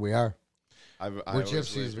 huh? We are. We're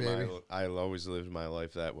gypsies, baby. I always lived my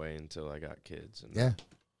life that way until I got kids. And Yeah.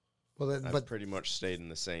 Well, I've pretty much stayed in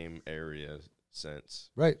the same area since.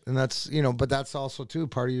 Right, and that's, you know, but that's also too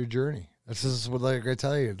part of your journey. This is what, like I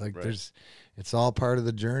tell you, like it's all part of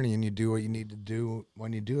the journey, and you do what you need to do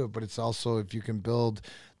when you do it. But it's also, if you can build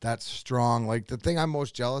that strong, like the thing I'm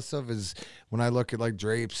most jealous of is when I look at like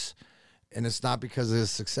Drapes, and it's not because of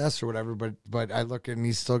his success or whatever, but I look at, and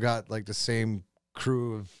he's still got like the same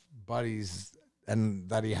crew of buddies and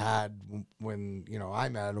that he had when, you know, I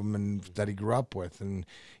met him, and that he grew up with, and,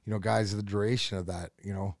 you know, guys of the duration of that,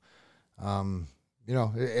 you know. You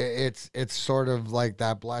know, it's sort of like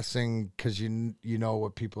that blessing because you know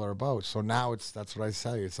what people are about. So now that's what I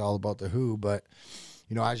tell you. It's all about the who. But,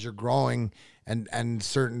 you know, as you're growing and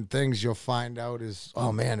certain things you'll find out is,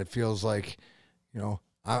 oh man, it feels like, you know,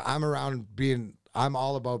 I'm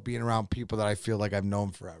all about being around people that I feel like I've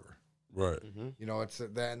known forever. Right. Mm-hmm. You know, that's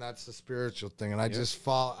the spiritual thing. And I just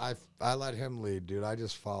follow. I let him lead, dude. I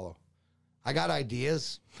just follow. I got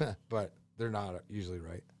ideas, but they're not usually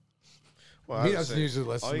right. Well, He doesn't usually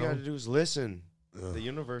listen. all you got to do is listen. The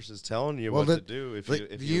universe is telling you what to do. If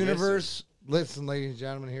the you universe, listen, ladies and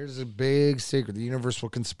gentlemen, here's a big secret: the universe will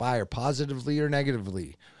conspire positively or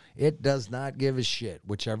negatively. It does not give a shit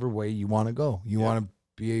whichever way you want to go. You want to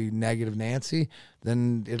be a negative Nancy,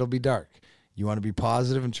 then it'll be dark. You want to be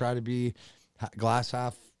positive and try to be glass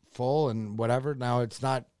half full and whatever. Now it's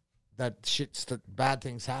not that bad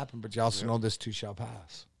things happen, but you also know this too shall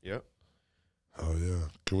pass. Yep. Oh yeah.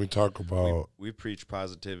 Can we talk about? We preach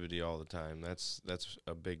positivity all the time. That's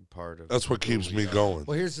a big part of. That's what keeps me going.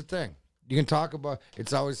 Well, here's the thing: you can talk about.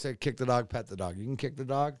 It's always say, "Kick the dog, pet the dog." You can kick the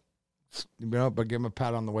dog, you know, but give him a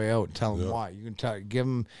pat on the way out and tell him why. You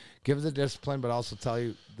can give the discipline, but also tell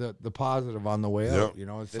you the positive on the way out. You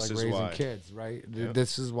know, it's This like is raising why. kids, right? Yep.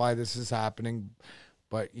 This is why this is happening.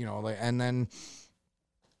 But you know, and then,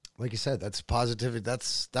 like you said, that's positivity.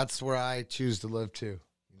 That's where I choose to live too.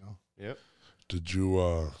 You know. Yep. Did you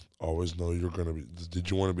always know you were going to be? Did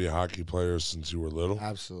you want to be a hockey player since you were little?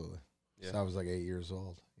 Absolutely. Yeah. So I was like 8 years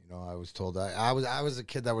old. You know, I was told I was a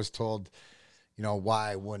kid that was told, you know,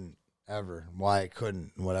 why I wouldn't ever, why I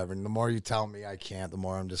couldn't, and whatever. And the more you tell me I can't, the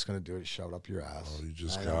more I'm just gonna do it. Shove it up your ass. Oh, you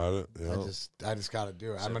just got it. Yeah. I just got to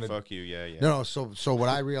do it. So I'm gonna fuck you. Yeah. No. So what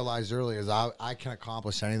I realized early is I can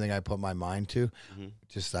accomplish anything I put my mind to. Mm-hmm.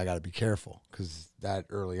 Just I got to be careful because that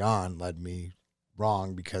early on led me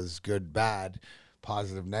wrong because good, bad,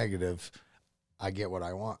 positive, negative. I get what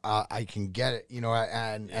I want. I can get it, you know,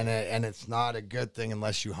 and it's not a good thing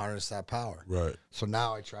unless you harness that power. Right. So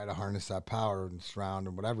now I try to harness that power and surround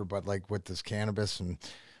and whatever. But like with this cannabis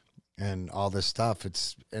and all this stuff,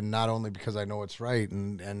 and not only because I know it's right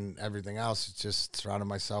and everything else, it's just surrounding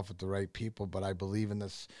myself with the right people. But I believe in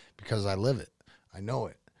this because I live it. I know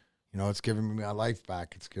it. You know, it's giving me my life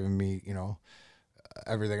back. It's giving me, you know,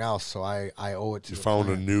 everything else. So I owe it to You the found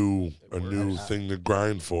plant. a new thing to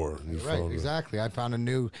grind for. You Right, found exactly. I found a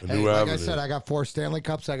new new like avenue. I said, I got 4 Stanley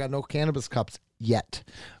Cups. I got no cannabis cups yet.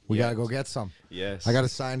 We Yet. gotta go get some. Yes. I gotta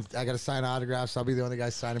sign autographs. I'll be the only guy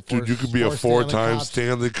signing for. Dude, you could be a four four-time Cups.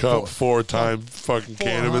 Stanley Cup, four-time fucking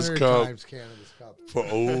Cannabis 400 Cup. times Cannabis Cup.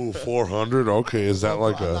 400? Okay, is that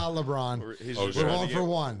like I'm a... not LeBron. He's Okay. just We're trying going to for get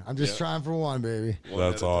one. I'm just trying for one, baby. one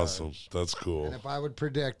That's at a time. awesome. That's cool. And if I would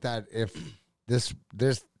predict that if this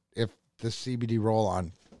CBD roll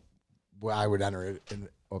on, well, I would enter it in.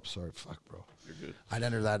 Oh, sorry, fuck, bro. You're good. I'd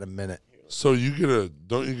enter that in a minute. So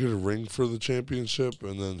don't you get a ring for the championship,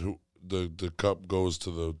 and then who the cup goes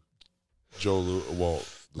to the the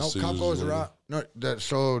No, Caesars cup goes winner? around. No,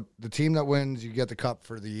 so the team that wins, you get the cup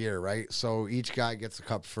for the year, right? So each guy gets the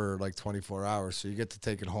cup for like 24 hours. So you get to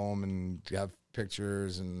take it home and you have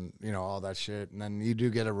pictures and all that shit. And then you do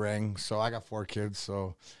get a ring. So I got 4 kids,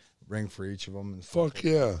 so ring for each of them. And stuff. Fuck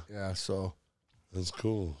yeah, Yeah, so that's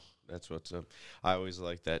cool. That's what's up. I always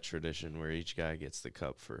like that tradition where each guy gets the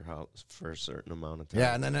cup for a certain amount of time.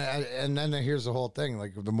 yeah, and then here's the whole thing.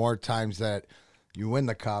 Like the more times that you win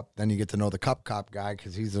the cup, then you get to know the cup cop guy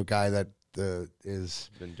because he's the guy that is.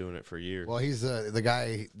 Been doing it for years. Well, he's the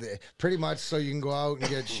guy pretty much so you can go out and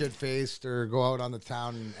get shit faced or go out on the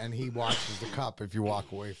town and he watches the cup if you walk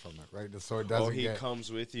away from it, right? So it doesn't. he get,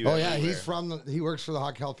 comes with you. Oh yeah, everywhere. he works for the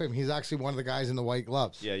Hockey Hall of Fame. He's actually one of the guys in the white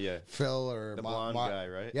gloves. Yeah. Phil or The blonde guy,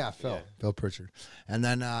 right? Yeah, Phil. Yeah. Phil Pritchard. And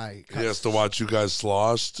then He has to watch you guys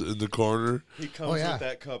sloshed in the corner. He comes yeah. with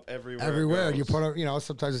that cup everywhere. everywhere it you goes. put it,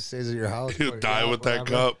 sometimes it stays at your house. He'll but, die with that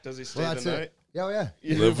cup. Does he stay Well, the that's night? it. Yeah, oh, yeah.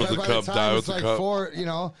 Live with By the cup, time, die with it's the like cup.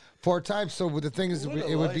 4 times. So the thing is, What a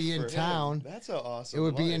it would life be in for him. town. That's an awesome. It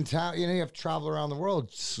would be life. in town. You have to travel around the world,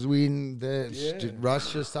 Sweden, Yeah.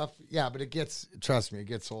 Russia stuff. Yeah, but it gets. Trust me, it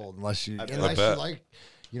gets old unless you bet. like,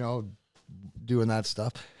 doing that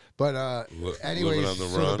stuff. But anyways, on the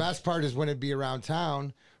so the run. best part is when it'd be around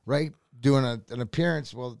town, right? Doing an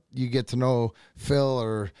appearance. Well, you get to know Phil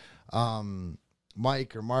or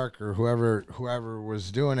Mike or Mark or whoever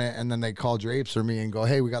was doing it, and then they call Drapes or me and go,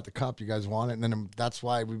 "Hey, we got the cup. You guys want it?" And then that's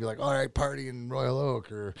why we'd be like, "All right, party in Royal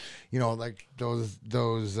Oak," or like those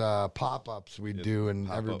pop ups we'd do, and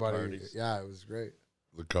pop-up everybody. parties. Yeah, it was great.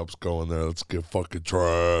 The cup's going there. Let's get fucking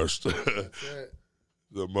trashed. That's it.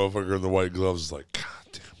 The motherfucker in the white gloves is like, God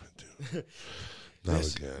damn it, dude.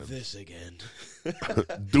 Not again. This again.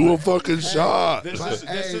 Do a fucking shot. This But, is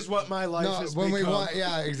this hey, is what my life No, has when we become. won,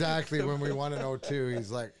 yeah, exactly. When we won in 02,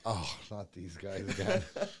 he's like, "Oh, not these guys again."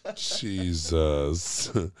 Jesus.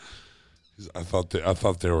 I thought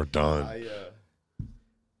they were done.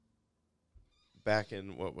 Back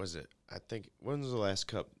in what was it? I think when was the last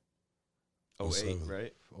cup? 08, 07.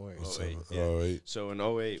 right? Oh, wait. 08, yeah. Oh, wait. So in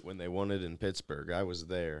 08, when they won it in Pittsburgh, I was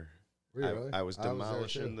there. Were you really? I was there,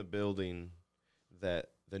 demolishing too. the building that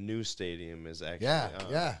the new stadium is actually Yeah,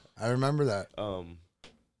 on. yeah, I remember that.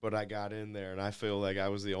 But I got in there, and I feel like I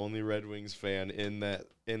was the only Red Wings fan in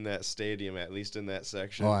that stadium, at least in that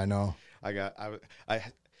section. Oh, I know.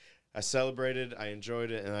 I celebrated, I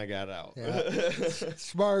enjoyed it, and I got out. Yeah.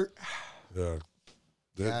 Smart. Yeah.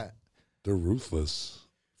 Yeah, They're ruthless.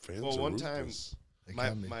 Fans Well, are one time- ruthless. they my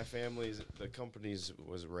can be. my family's the company's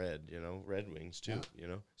was Red, Red Wings too,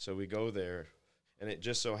 So we go there, and it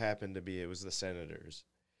just so happened to be it was the Senators.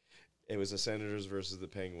 It was the Senators versus the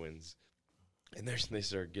Penguins, and they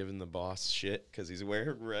start giving the boss shit because he's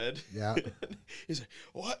wearing red. Yeah. He's like,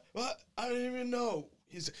 "What? I didn't even know."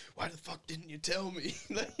 He's like, "Why the fuck didn't you tell me?"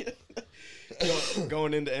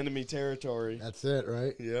 Going into enemy territory. That's it,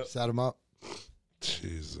 right? Yep. Set him up.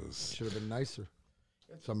 Jesus. Should have been nicer.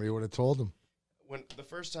 Somebody would have told him. When the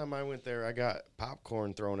first time I went there, I got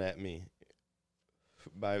popcorn thrown at me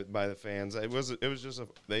by the fans. It was just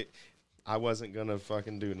I wasn't gonna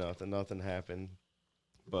fucking do nothing. Nothing happened,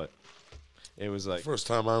 but it was like First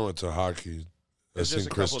time I went to hockey, I It's just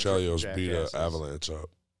seen a Chris couple Chelios beat an jackasses. Avalanche up.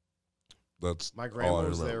 That's my all grandma I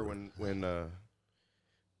was there remember. when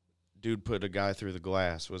dude put a guy through the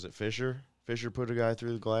glass. Was it Fisher? Fisher put a guy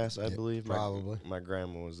through the glass, I Yeah, believe. probably. My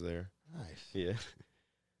grandma was there. Nice. Yeah.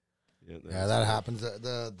 Yeah, that happens.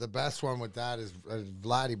 The best one with that is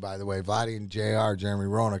Vladdy, by the way. Vladdy and JR, Jeremy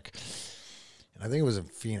Roenick. And I think it was in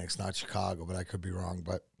Phoenix, not Chicago, but I could be wrong.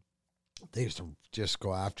 But they used to just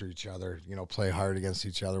go after each other, play hard against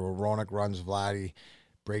each other. Where Roenick runs Vladdy,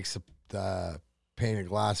 breaks the pane of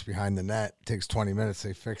glass behind the net. Takes 20 minutes.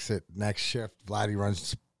 They fix it. Next shift, Vladdy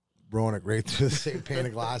runs Roenick right through the same pane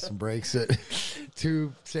of glass and breaks it.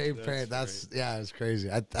 Two same pane. Yeah, it's crazy.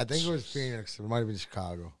 I think it was Phoenix. It might have been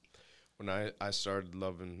Chicago. When I started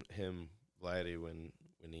loving him, Vladdy, when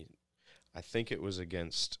he, I think it was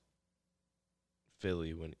against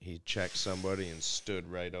Philly when he checked somebody and stood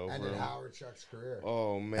right over Ended him. Howard Chuck's career.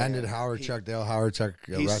 Oh man! Ended Howard Chuck. Dale Howard Chuck.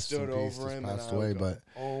 He Rest stood in peace, over just him and passed I away. was going,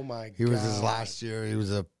 But oh my god, he was his last year. He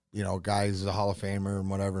was a guy. He's a Hall of Famer and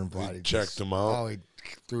whatever. And He checked him out. Oh, he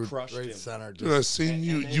threw Crushed right him. center. Dude, I seen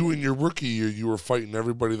you in your rookie year. You were fighting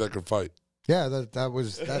everybody that could fight. Yeah, that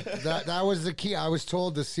was that was the key. I was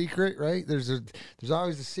told the secret, right? There's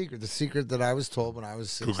always a secret. The secret that I was told when I was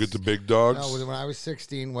 16, Go get the big dogs. No, when I was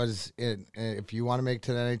 16 was if you want to make it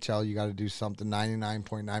to the NHL, you got to do something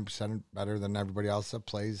 99.9% better than everybody else that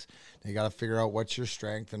plays. You got to figure out what's your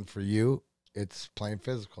strength, and for you, it's playing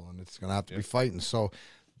physical, and it's gonna have to be fighting. So.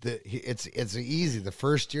 It's easy. The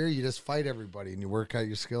first year, you just fight everybody and you work out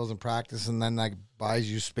your skills and practice, and then that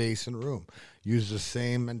buys you space and room. Use the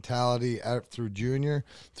same mentality through junior,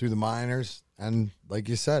 through the minors, and like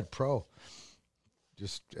you said, pro.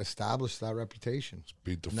 Just establish that reputation.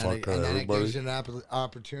 Beat the And fuck then out of it everybody. gives you an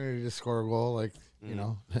opportunity to score a goal, like you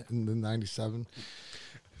know, in the '97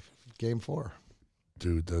 Game 4.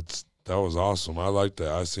 Dude, that was awesome. I like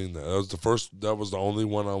that. I seen that. That was the only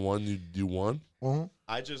one-on-one you won. Uh-huh.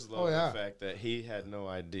 I just love the fact that he had no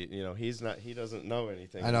idea. You know, he doesn't know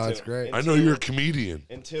anything. I know, it's great. I know you're a comedian.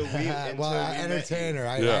 Until we, Entertainer.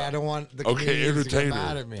 Yeah. I don't want the Okay, comedians to get entertainer.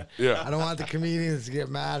 mad at me. Yeah. I don't want the comedians to get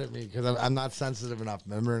mad at me because I'm not sensitive enough,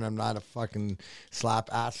 remember? And I'm not a fucking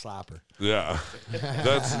ass slapper. Yeah,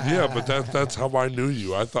 but that's how I knew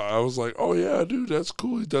you. I was like, oh yeah, dude, that's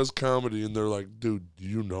cool. He does comedy, and they're like, dude, do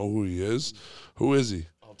you know who he is? Who is he?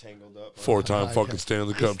 all tangled up. 4-time fucking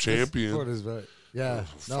Stanley Cup champion. What is that? Yeah,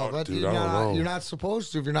 fuck, but dude, you're I don't know. you're not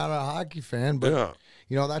supposed to if you're not a hockey fan. But Yeah,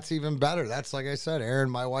 you know that's even better. That's like I said, Erin,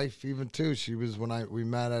 my wife, even too. She was when we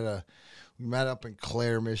met up in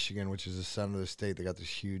Clare, Michigan, which is the center of the state. They got this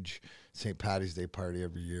huge St. Patty's Day party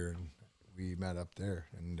every year, and we met up there,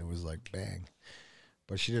 and it was like bang.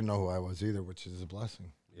 But she didn't know who I was either, which is a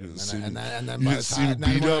blessing. And then by the time,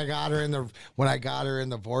 when I got her in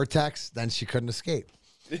the vortex, then she couldn't escape.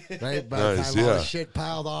 Right, by the Nice, time all yeah. the shit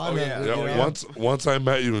piled on. yeah. and, yeah. you know, Once I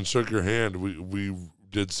met you and shook your hand, we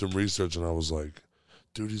did some research, and I was like,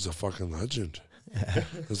 dude, he's a fucking legend.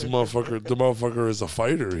 The motherfucker is a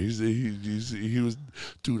fighter. He was,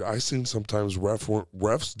 dude. I seen sometimes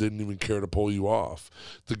refs didn't even care to pull you off.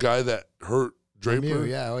 The guy that hurt Draper,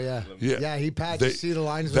 yeah, he patched. You see the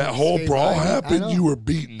lines. That whole brawl happened. You were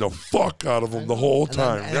beating the fuck out of him the whole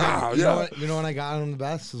time. You know when I got him the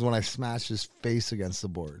best is when I smashed his face against the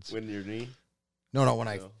boards. When your knee. No, when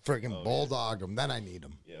I freaking bulldogged him, then I need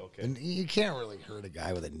him. Yeah, okay. And you can't really hurt a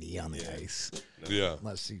guy with a knee on the ice, Yeah.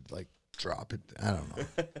 unless he like drop it. I don't know,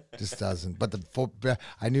 just doesn't. But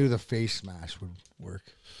I knew the face smash would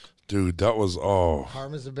work. Dude, that was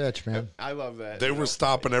Karma's a bitch, man. I love that. They were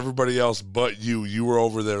stopping everybody else but you. You were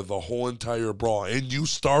over there the whole entire brawl, and you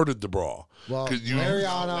started the brawl. Well, 'Cause you,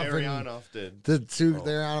 Larionov did. The two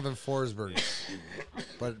Larionov and Forsberg.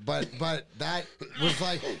 But that was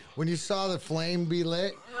like when you saw the flame be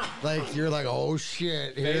lit, like you're like, oh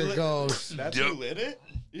shit, here it goes. That's Yep. who lit it.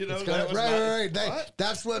 You know, Right.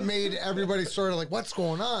 That's what made everybody sort of like, what's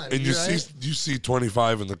going on? and you right? see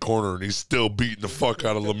 25 in the corner, and he's still beating the fuck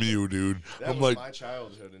out of Lemieux, dude. That I'm was like, my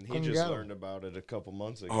childhood, and he Come just get him. learned about it a couple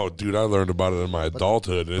months ago. oh, dude, I learned about it in my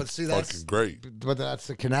adulthood. It's see, fucking great. But that's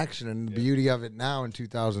the connection and the beauty of it now in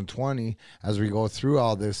 2020, as we go through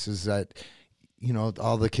all this, is that you know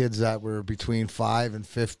all the kids that were between 5 and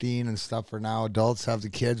 15 and stuff are now adults, have the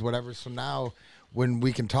kids, whatever. So now, when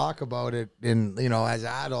we can talk about it in, you know, as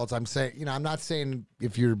adults, I'm saying, you know, I'm not saying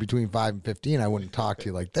if you're between 5 and 15, I wouldn't talk to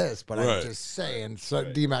you like this, but Right. I'm just saying, so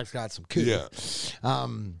D-Mac's got some couth. Yeah.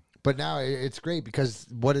 But now it's great because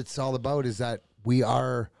what it's all about is that we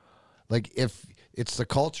are, like, if it's the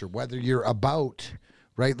culture, whether you're about,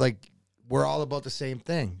 right, like, we're all about the same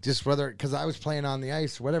thing. Just whether, because I was playing on the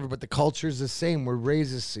ice or whatever, but the culture is the same. We're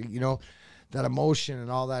raised, you know, that emotion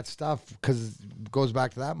and all that stuff, because it goes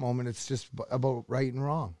back to that moment. It's just about right and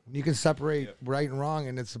wrong. You can separate right and wrong,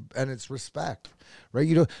 and it's respect, right?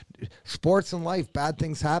 You know, sports and life, bad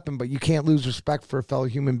things happen, but you can't lose respect for a fellow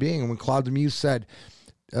human being. And when Claude Lemieux said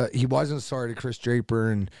he wasn't sorry to Chris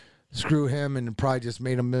Draper and screw him and probably just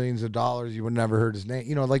made him millions of dollars, you would never heard his name.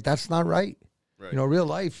 You know, like, that's not right. You know, real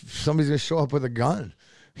life, somebody's gonna show up with a gun.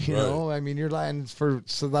 You know, I mean, you're lying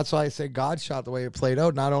so that's why I say God shot the way it played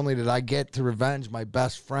out. Not only did I get to revenge my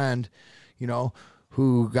best friend, you know,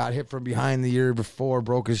 who got hit from behind the year before,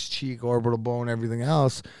 broke his cheek, orbital bone, everything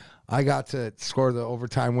else, I got to score the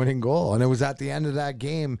overtime winning goal. And it was at the end of that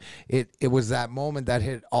game, it was that moment that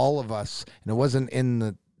hit all of us. And it wasn't in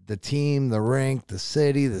the team, the rink, the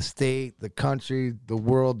city, the state, the country, the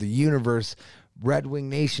world, the universe, Red Wing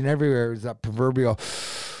Nation, everywhere. It was that proverbial,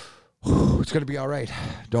 it's going to be all right.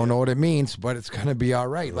 Don't know what it means, but it's going to be all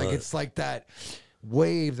right. Like, Right. it's like that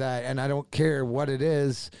wave that, and I don't care what it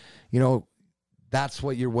is, you know, that's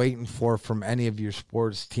what you're waiting for from any of your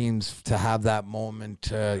sports teams, to have that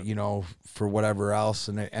moment, you know, for whatever else.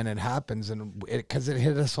 And it happens, and because it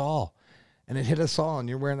hit us all. And it hit us all, and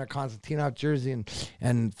you're wearing a Konstantinov jersey,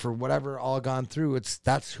 and for whatever all gone through,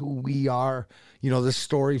 that's who we are. You know, this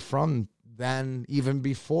story from then, even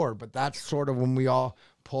before, but that's sort of when we all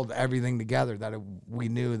pulled everything together, that we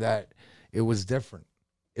knew that it was different.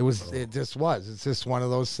 It just was. It's just one of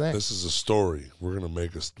those things. This is a story. We're gonna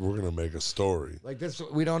make a story. Like this,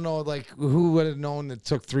 we don't know. Like, who would have known it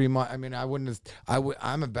took 3 months? I mean, I wouldn't have.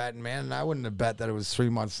 I'm a betting man, and I wouldn't have bet that it was 3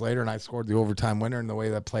 months later, and I scored the overtime winner in the way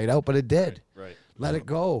that played out. But it did. Right. Let it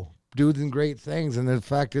go. Doing great things, and the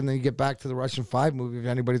fact, and then you get back to the Russian 5 movie. If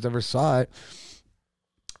anybody's ever saw it,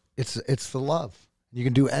 it's the love. You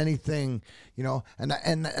can do anything, you know, and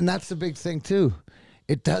that's the big thing too.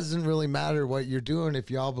 It doesn't really matter what you're doing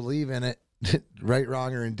if you all believe in it, right,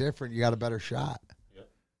 wrong, or indifferent. You got a better shot.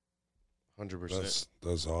 100%.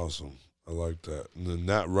 That's awesome. I like that. And then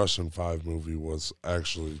that Russian 5 movie was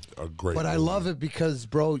actually a great. But I movie. love it because,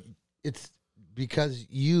 bro, it's because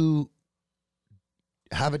you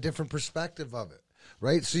have a different perspective of it,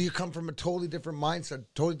 right? So you come from a totally different mindset,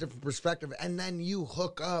 totally different perspective, and then you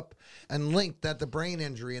hook up and link that the brain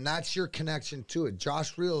injury, and that's your connection to it.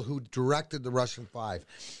 Josh Reel, who directed the Russian 5,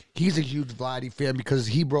 he's a huge Vladdy fan because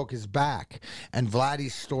he broke his back, and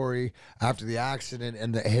Vladdy's story after the accident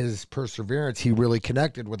and his perseverance, he really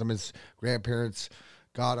connected with him. His grandparents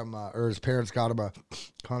got him, or his parents got him a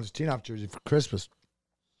Konstantinov jersey for Christmas.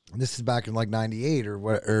 This is back in like 98 or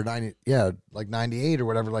what, or 90, yeah, like 98 or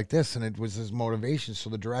whatever like this. And it was his motivation. So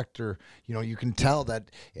the director, you know, you can tell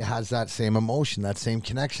that it has that same emotion, that same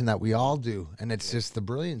connection that we all do. And it's just the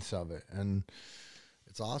brilliance of it. And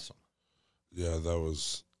it's awesome. Yeah,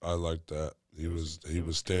 I like that. He was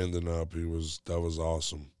standing up. That was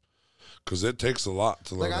awesome. Because it takes a lot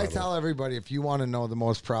to learn. Like I tell everybody, if you want to know the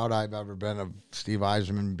most proud I've ever been of Steve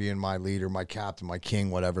Yzerman being my leader, my captain, my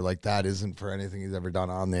king, whatever, like that isn't for anything he's ever done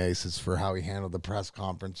on the ice. It's for how he handled the press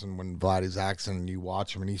conference and when Vladdy's accident, you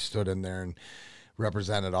watch him and he stood in there and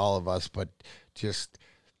represented all of us. But just,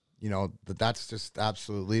 you know, that's just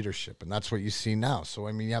absolute leadership. And that's what you see now. So,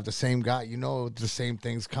 I mean, you have the same guy, you know, the same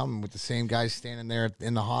things coming with the same guy standing there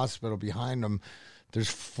in the hospital behind him. There's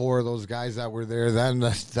 4 of those guys that were there then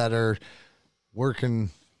that are working,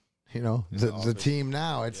 you know, the team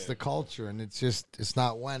now. It's the culture, and it's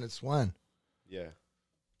not when, it's when. Yeah.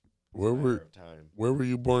 Where were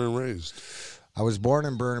you born and raised? I was born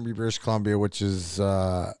in Burnaby, British Columbia, which is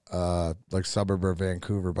like suburb of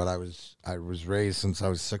Vancouver, but I was raised since I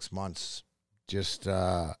was 6 months just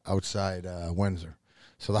outside Windsor.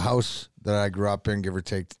 So the house that I grew up in, give or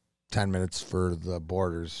take 10 minutes for the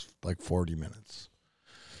borders, like 40 minutes.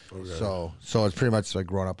 Okay. So it's pretty much like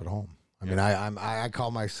growing up at home. I mean, I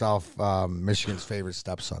call myself Michigan's favorite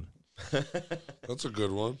stepson. That's a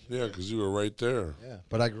good one. Yeah, because you were right there. Yeah,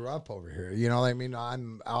 but I grew up over here. You know what I mean?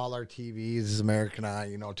 I'm all our TVs is American Eye,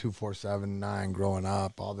 you know, 247.9 growing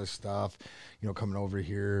up, all this stuff, you know, coming over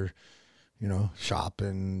here, you know,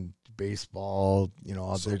 shopping, baseball, you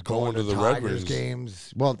know, So they're going to the Tigers Red Wings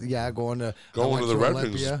games. Well, yeah, going to the Red Wings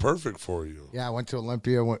Olympia. is perfect for you. Yeah, I went to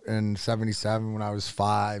Olympia in 77 when I was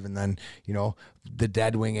 5, and then, you know, the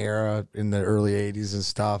Dead Wing era in the early 80s and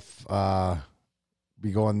stuff.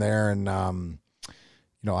 Be going there, and,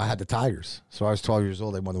 you know, I had the Tigers. So I was 12 years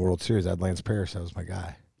old. They won the World Series. I had Lance Parrish. That was my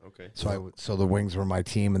guy. Okay. So the Wings were my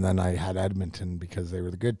team, and then I had Edmonton because they were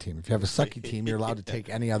the good team. If you have a sucky team, you're allowed to take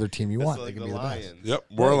any other team you want. Like they can the be the best. Lions. Yep,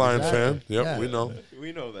 we're a Lion exactly. fan. Yep, Yeah. we know.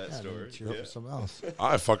 We know that Yeah, story. cheer up for someone else.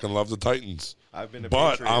 I fucking love the Titans, I've been a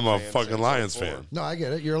but Patriot I'm a fan fucking since Lions 04. fan. No, I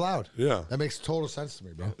get it. You're allowed. Yeah. That makes total sense to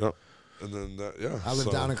me, bro. Yep. And then that, yeah. I live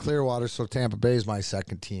so- down in Clearwater, so Tampa Bay is my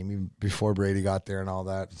second team, even before Brady got there and all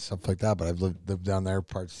that and stuff like that. But I've lived down there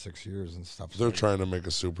parts of 6 years and stuff. They're trying to make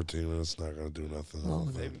a super team, and it's not going to do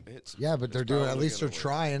nothing. Yeah, but they're doing. At probably least they're gonna win.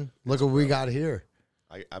 trying. Look what we got here,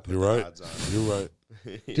 I put You're the right. odds on. You're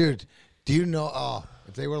right. dude. Do you know? Oh,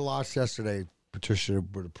 if they would have lost yesterday, Patricia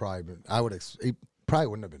would have probably been. He probably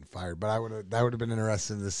wouldn't have been fired, but that would have been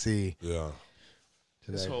interesting to see Yeah.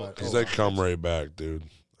 today. whole- But, Because they come right back, dude.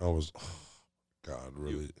 I was, God,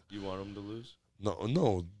 really. You want them to lose?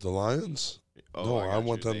 No, the Lions. Oh, No, got I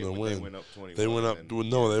want you. them to They win. went up 21. They went up. and-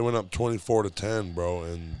 They went up 24-10, bro,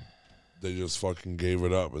 and they just fucking gave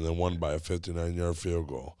it up, and then won by a 59-yard field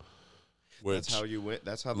goal. Which That's how you win.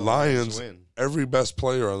 That's how the Lions, win. every best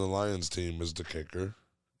player on the Lions team is the kicker.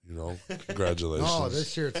 You know, congratulations. No,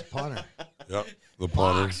 this year it's a punter. Yep, the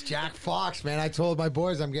punter. Fox, Jack Fox, man. I told my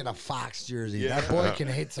boys I'm getting a Fox jersey. Yeah. That boy can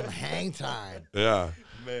hit some hang time. Yeah,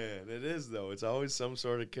 Man, it is though. It's always some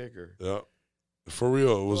sort of kicker. yeah. For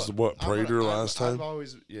real, it was Well, Prater last time. I've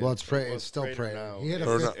always, yeah, Well, it's still Prater Prater. now. He hit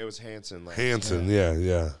Or not- It was Hansen. Hanson,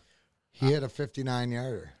 yeah. He hit a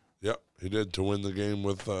 59-yarder. Yep, he did to win the game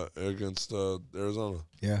with against Arizona.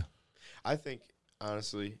 Yeah. I think,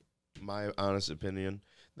 honestly, my honest opinion,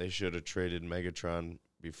 they should have traded Megatron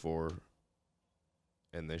before,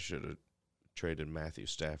 and they should have traded Matthew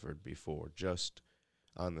Stafford before, just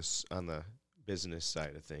on the business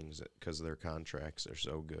side of things, because their contracts are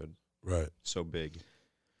so good, Right. so big.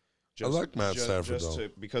 I like Matt Stafford, though.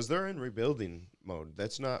 Because they're in rebuilding mode.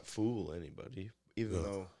 That's not fool anybody, even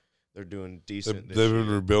though they're doing decent. They've this been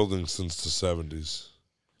year. rebuilding since the 70s.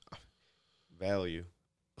 Value.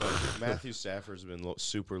 But Matthew Stafford's been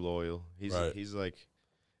super loyal. He's Right.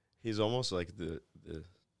 he's almost like the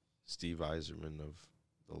Steve Eiserman of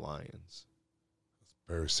the Lions.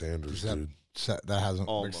 Barry Sanders, Except- dude. That hasn't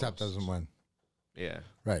Almost. except doesn't win. Yeah,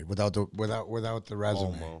 Right. Without the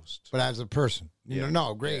resume. almost. But as a person, Yeah.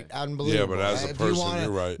 No, great, Yeah. unbelievable. Yeah, but as a If you person, wanna-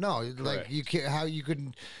 you're right. No, like Correct. you can't. How you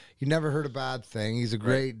could? You never heard a bad thing. He's a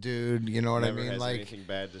great dude. You know what Never I mean? has Like, anything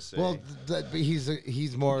bad to say. well, but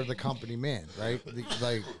he's more the company man, right?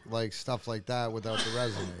 Like stuff like that without the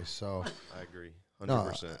resume. So I agree, no,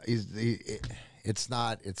 100%. it's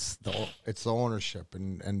not. It's the ownership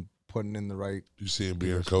and putting in the right. You see him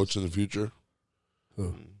being a coach in the future?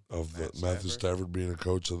 Who? Of Matt Matthew Stafford? Stafford being a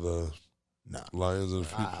coach of the No. Lions in the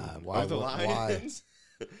future. Why? Of the Why? Lions,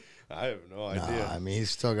 I have no No, idea. I mean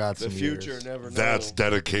he's still got The some future years. never knows. That's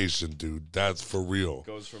dedication, dude. That's for real.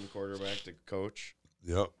 Goes from quarterback to coach,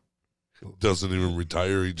 Yep. Doesn't even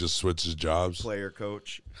retire. He just switches jobs. player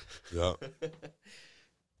coach. Yep.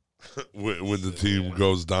 When the team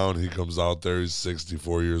goes down, he comes out there. He's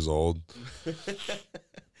 64 years old.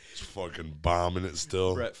 He's fucking bombing it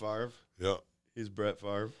still. Brett Favre. Yep. He's Brett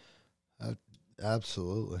Favre.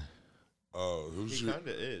 Absolutely. Who's He your? kind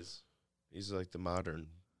of is. He's like the modern.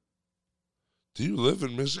 Do you live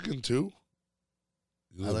in Michigan too?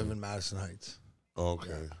 You I live in Madison Heights. Oh,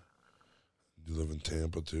 okay. You live in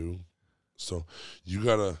Tampa too. So you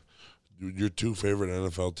got your two favorite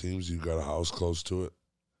NFL teams. You got a house close to it.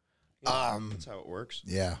 That's how it works.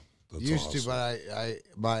 Yeah. That's Used awesome. to, but I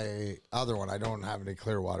my other one, I don't have any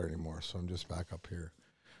Clearwater anymore, so I'm just back up here.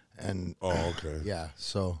 And Oh, okay. yeah,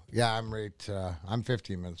 so yeah, I'm right. I'm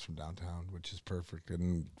 15 minutes from downtown, which is perfect.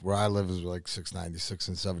 And where I live is like 696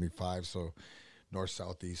 and 75, so north,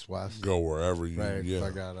 south, east, west. Go wherever you. Right. Yeah. So I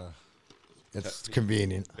gotta. It's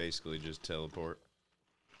convenient. Basically, just teleport.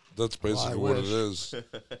 That's basically I what it wish. is.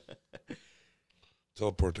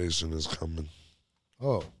 Teleportation is coming.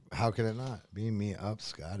 Oh, how can it not? Beam me up,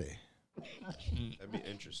 Scotty. That'd be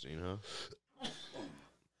interesting, huh?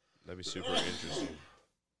 That'd be super interesting.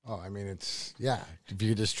 Oh, I mean, it's yeah. If you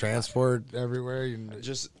could just transport everywhere,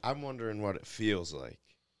 I'm wondering what it feels like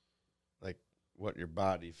what your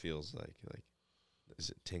body feels like. Like, is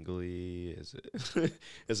it tingly? Is it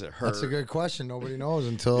is it hurt? That's a good question. Nobody knows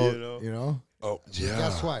until You know? Oh, yeah.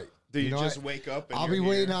 Guess what? Do you, know just what? wake up? And I'll you're be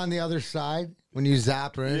waiting here? on the other side when you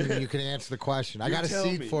zap her in, and you can answer the question. I You got a tell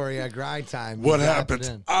seat me. for you at grind time. What You zap it happens?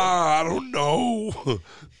 in. I don't know.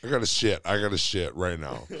 I got to shit right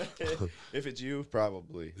now. If it's you,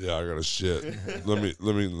 probably. Yeah, I got to shit. let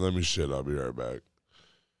me shit. I'll be right back.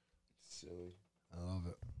 Silly. I love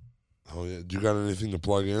it. Oh yeah. Do you got anything to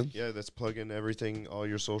plug in? Yeah, let's plug in everything, all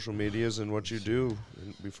your social medias and what you do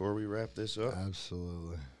before we wrap this up.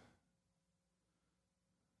 Absolutely.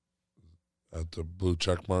 At the blue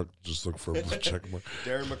check mark, just look for a blue check mark.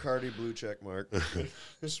 Darren McCarty, blue check mark.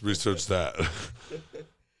 Just research that.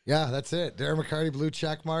 Yeah, that's it. Darren McCarty blue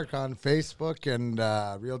check mark on Facebook and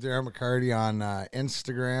Real Darren McCarty on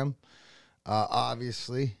Instagram.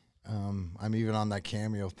 Obviously, I'm even on that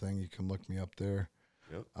Cameo thing. You can look me up there.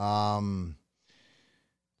 Yep.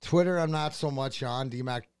 Twitter, I'm not so much on.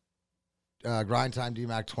 DMAC, Grind Time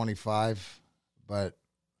DMAC 25, but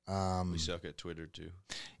We suck at Twitter too.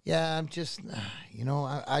 yeah, I'm just,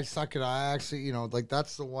 I suck at. I actually, like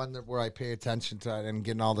that's the one where I pay attention to it and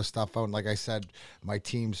getting all the stuff out. And like I said, my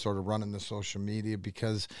team's sort of running the social media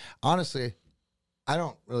because honestly, I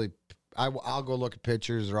don't really. I'll go look at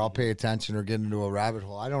pictures or I'll pay attention or get into a rabbit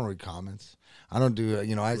hole. I don't read comments. I don't do.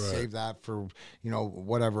 I save that for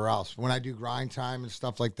whatever else. When I do grind time and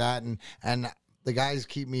stuff like that, and the guys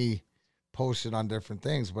keep me posted on different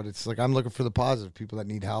things, but it's like I'm looking for the positive people that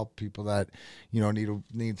need help, people that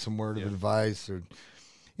need some word of advice, or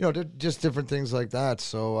just different things like that.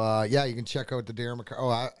 So, yeah, you can check out the Darren McCarty.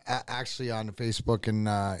 Oh, actually on Facebook and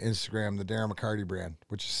Instagram, the Darren McCarty brand,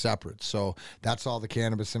 which is separate. So that's all the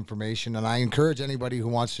cannabis information. And I encourage anybody who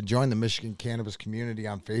wants to join the Michigan cannabis community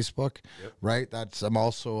on Facebook. Yep. Right. I'm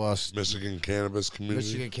also a Michigan cannabis community.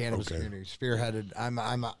 Michigan cannabis community spearheaded.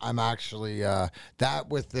 I'm actually that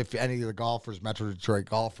with if any of the golfers, Metro Detroit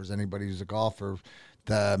golfers, anybody who's a golfer.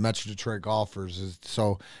 The Metro Detroit Golfers is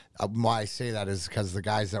so. Why I say that is because the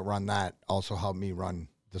guys that run that also help me run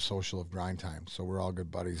the Social of Grind Time. So we're all good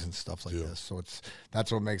buddies and stuff like this. So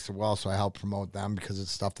that's what makes it well. So I help promote them because it's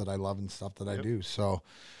stuff that I love and stuff that I do. So,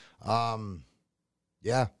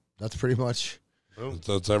 yeah, that's pretty much.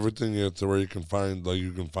 That's everything. It's where you can find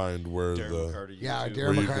where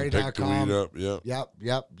DarrenMcCarty.com. Yep.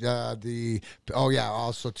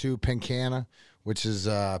 Also too Pinkana, which is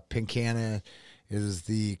Pinkana. Is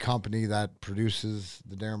the company that produces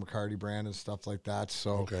the Darren McCarty brand and stuff like that.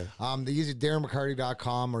 So the easy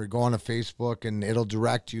DarrenMcCarty.com, or you go on to Facebook and it'll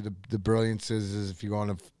direct you. The brilliance is if you go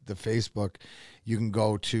on the Facebook, you can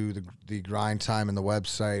go to the Grind Time and the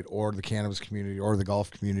website, or the cannabis community or the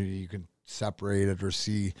golf community. You can separate it or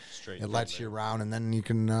see. It lets you around, and then you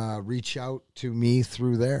can reach out to me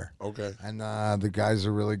through there. Okay. And the guys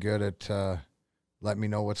are really good at letting me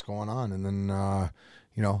know what's going on. And then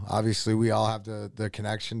obviously we all have the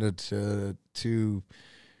connection to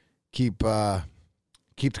keep the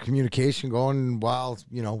communication going while,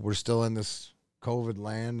 we're still in this COVID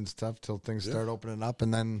land and stuff till things start opening up.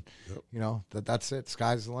 And then, that's it.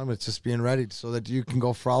 Sky's the limit. It's just being ready so that you can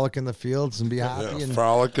go frolic in the fields and be happy. And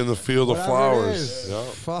frolic in the field of flowers.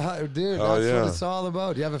 Dude, that's what it's all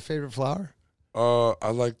about. Do you have a favorite flower?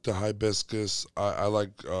 I like the hibiscus. I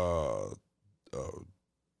like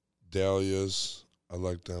dahlias. I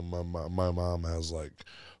like them. My mom has like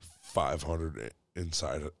 500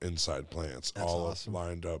 inside plants. That's all awesome.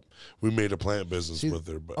 Lined up. We made a plant business with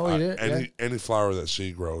her, but any flower that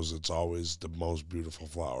she grows, it's always the most beautiful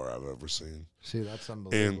flower I've ever seen. See, that's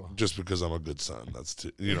unbelievable. And just because I'm a good son, that's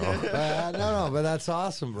no, but that's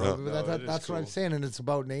awesome, bro. That's cool. What I'm saying, and it's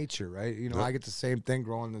about nature, right? I get the same thing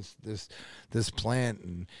growing this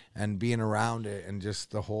plant and being around it, and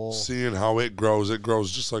just the whole seeing how it grows. It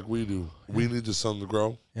grows just like we do. Yeah. We need the sun to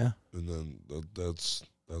grow. Yeah, and then that's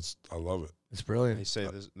I love it. It's brilliant. They say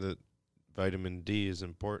that vitamin D is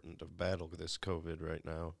important to battle this COVID right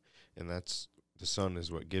now, and that's the sun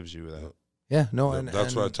is what gives you that. Yeah, no, and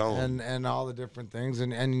that's what I tell them, and all the different things,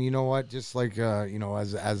 and you know what? Just like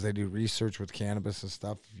as they do research with cannabis and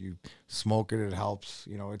stuff, if you smoke it, it helps.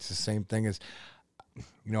 It's the same thing as,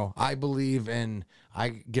 I believe in. I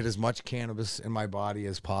get as much cannabis in my body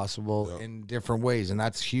as possible in different ways, and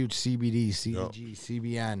that's huge. CBD, CBG,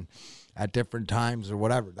 CBN. At different times or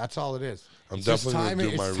whatever. That's all it is. I'm definitely going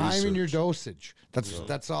to do my research. It's timing your dosage.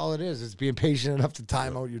 That's all it is. It's being patient enough to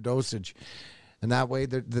time out your dosage. And that way,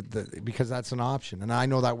 because that's an option. And I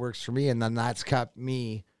know that works for me. And then that's kept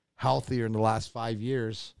me healthier in the last 5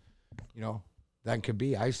 years, than could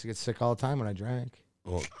be. I used to get sick all the time when I drank.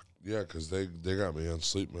 Well, yeah, because they got me on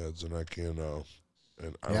sleep meds, and I can't.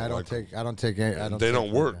 And I don't take any. They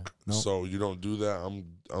don't work, so you don't do that.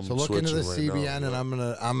 I'm so look into the right CBN, now, and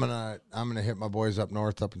I'm gonna hit my boys up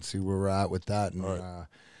north and see where we're at with that, and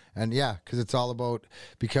and yeah, because it's all about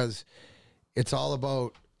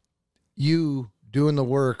you doing the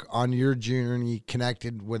work on your journey,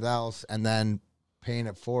 connected with else, and then paying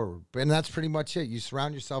it forward. And that's pretty much it. You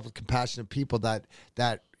surround yourself with compassionate people that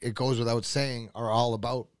it goes without saying are all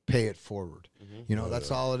about pay it forward. Mm-hmm.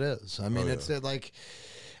 That's all it is. I mean, it's like,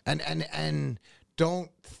 and don't.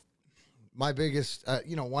 My biggest,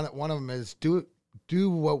 one of them is do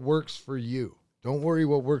what works for you. Don't worry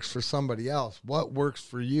what works for somebody else. What works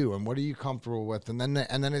for you, and what are you comfortable with? And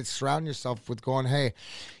then it's surround yourself with going, hey,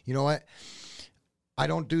 you know what? I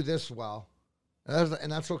don't do this well,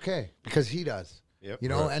 and that's okay because he does. Yep.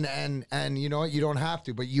 And you know what? You don't have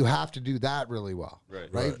to, but you have to do that really well.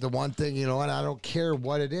 Right. The one thing, and I don't care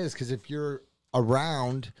what it is, because if you're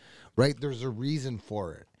around, right, there's a reason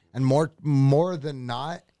for it. And more than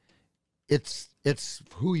not, it's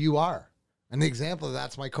who you are. And the example of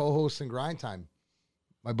that's my co-host in Grind Time,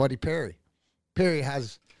 my buddy Perry. Perry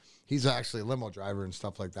he's actually a limo driver and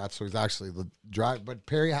stuff like that, so he's actually the driver. But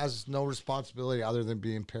Perry has no responsibility other than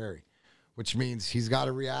being Perry, which means he's got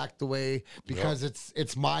to react the way, because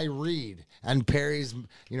it's my read. And Perry's,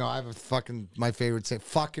 I have my favorite say,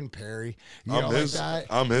 fucking Perry. I'm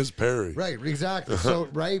his Perry. Right, exactly. So,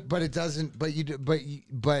 right, but it doesn't, but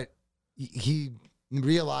he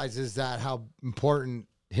realizes that how important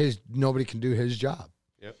nobody can do his job.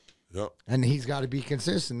 Yep. And he's got to be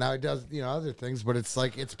consistent. Now he does, other things, but it's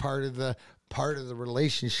like, it's part of part of the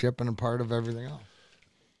relationship and a part of everything else.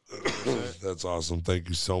 That's awesome. Thank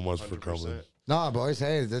you so much for 100%. coming. No, boys.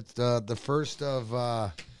 Hey, that's the first of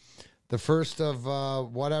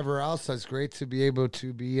whatever else. That's great to be able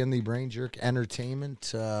to be in the Brain Jerk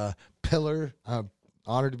Entertainment pillar.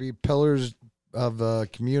 Honored to be pillars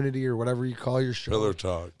of community or whatever you call your show. Pillar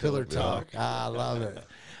Talk. Pillar Talk. I love it.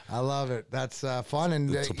 I love it. That's fun.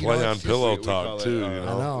 And It's a you play know, on it's Pillow We call Talk it, too. You I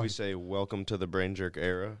know. know. We say welcome to the Brain Jerk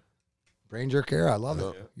era. Brain Jerk era. I love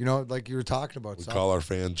it. You know, like you were talking about. We something. call our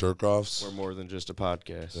fan jerk offs. We're more than just a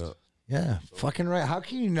podcast. Yeah. Yeah, fucking right. How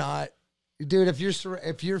can you not, dude? If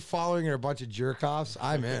you're following a bunch of jerk offs,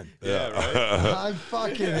 I'm in. Yeah, right. I'm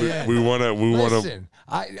fucking in. We want to. We want to. Listen,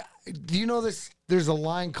 do you know this? There's a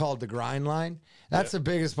line called the grind line. That's the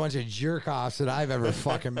biggest bunch of jerk offs that I've ever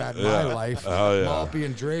fucking met in my life. Oh, yeah. Maltby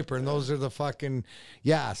and Draper, and those are the fucking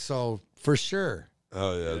So for sure,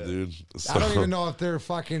 Oh yeah, dude. I don't even know if they're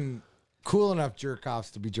fucking cool enough jerk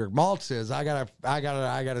offs to be jerk. Maltz is. I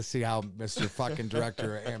gotta see how Mr. fucking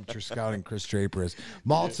Director of Amateur Scouting Chris Draper is.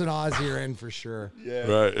 Maltz and Ozzy are in for sure. Yeah.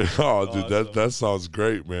 Right. Oh, dude, that sounds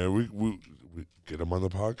great, man. We get them on the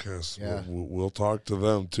podcast. Yeah. We'll talk to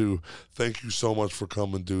them too. Thank you so much for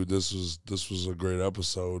coming, dude. This was a great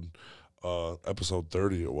episode. Episode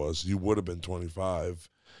 30 it was. You would have been 25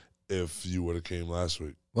 if you would have came last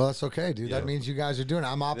week. Well, that's okay, dude. Yeah. That means you guys are doing it.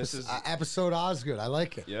 I'm opposite. Episode Osgood. I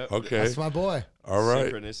like it. Yep. Okay. That's my boy. All right.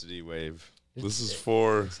 Synchronicity wave. This is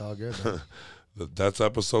for It's all good. Man. that's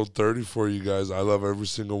episode 30 for you guys. I love every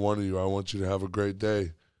single one of you. I want you to have a great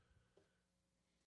day.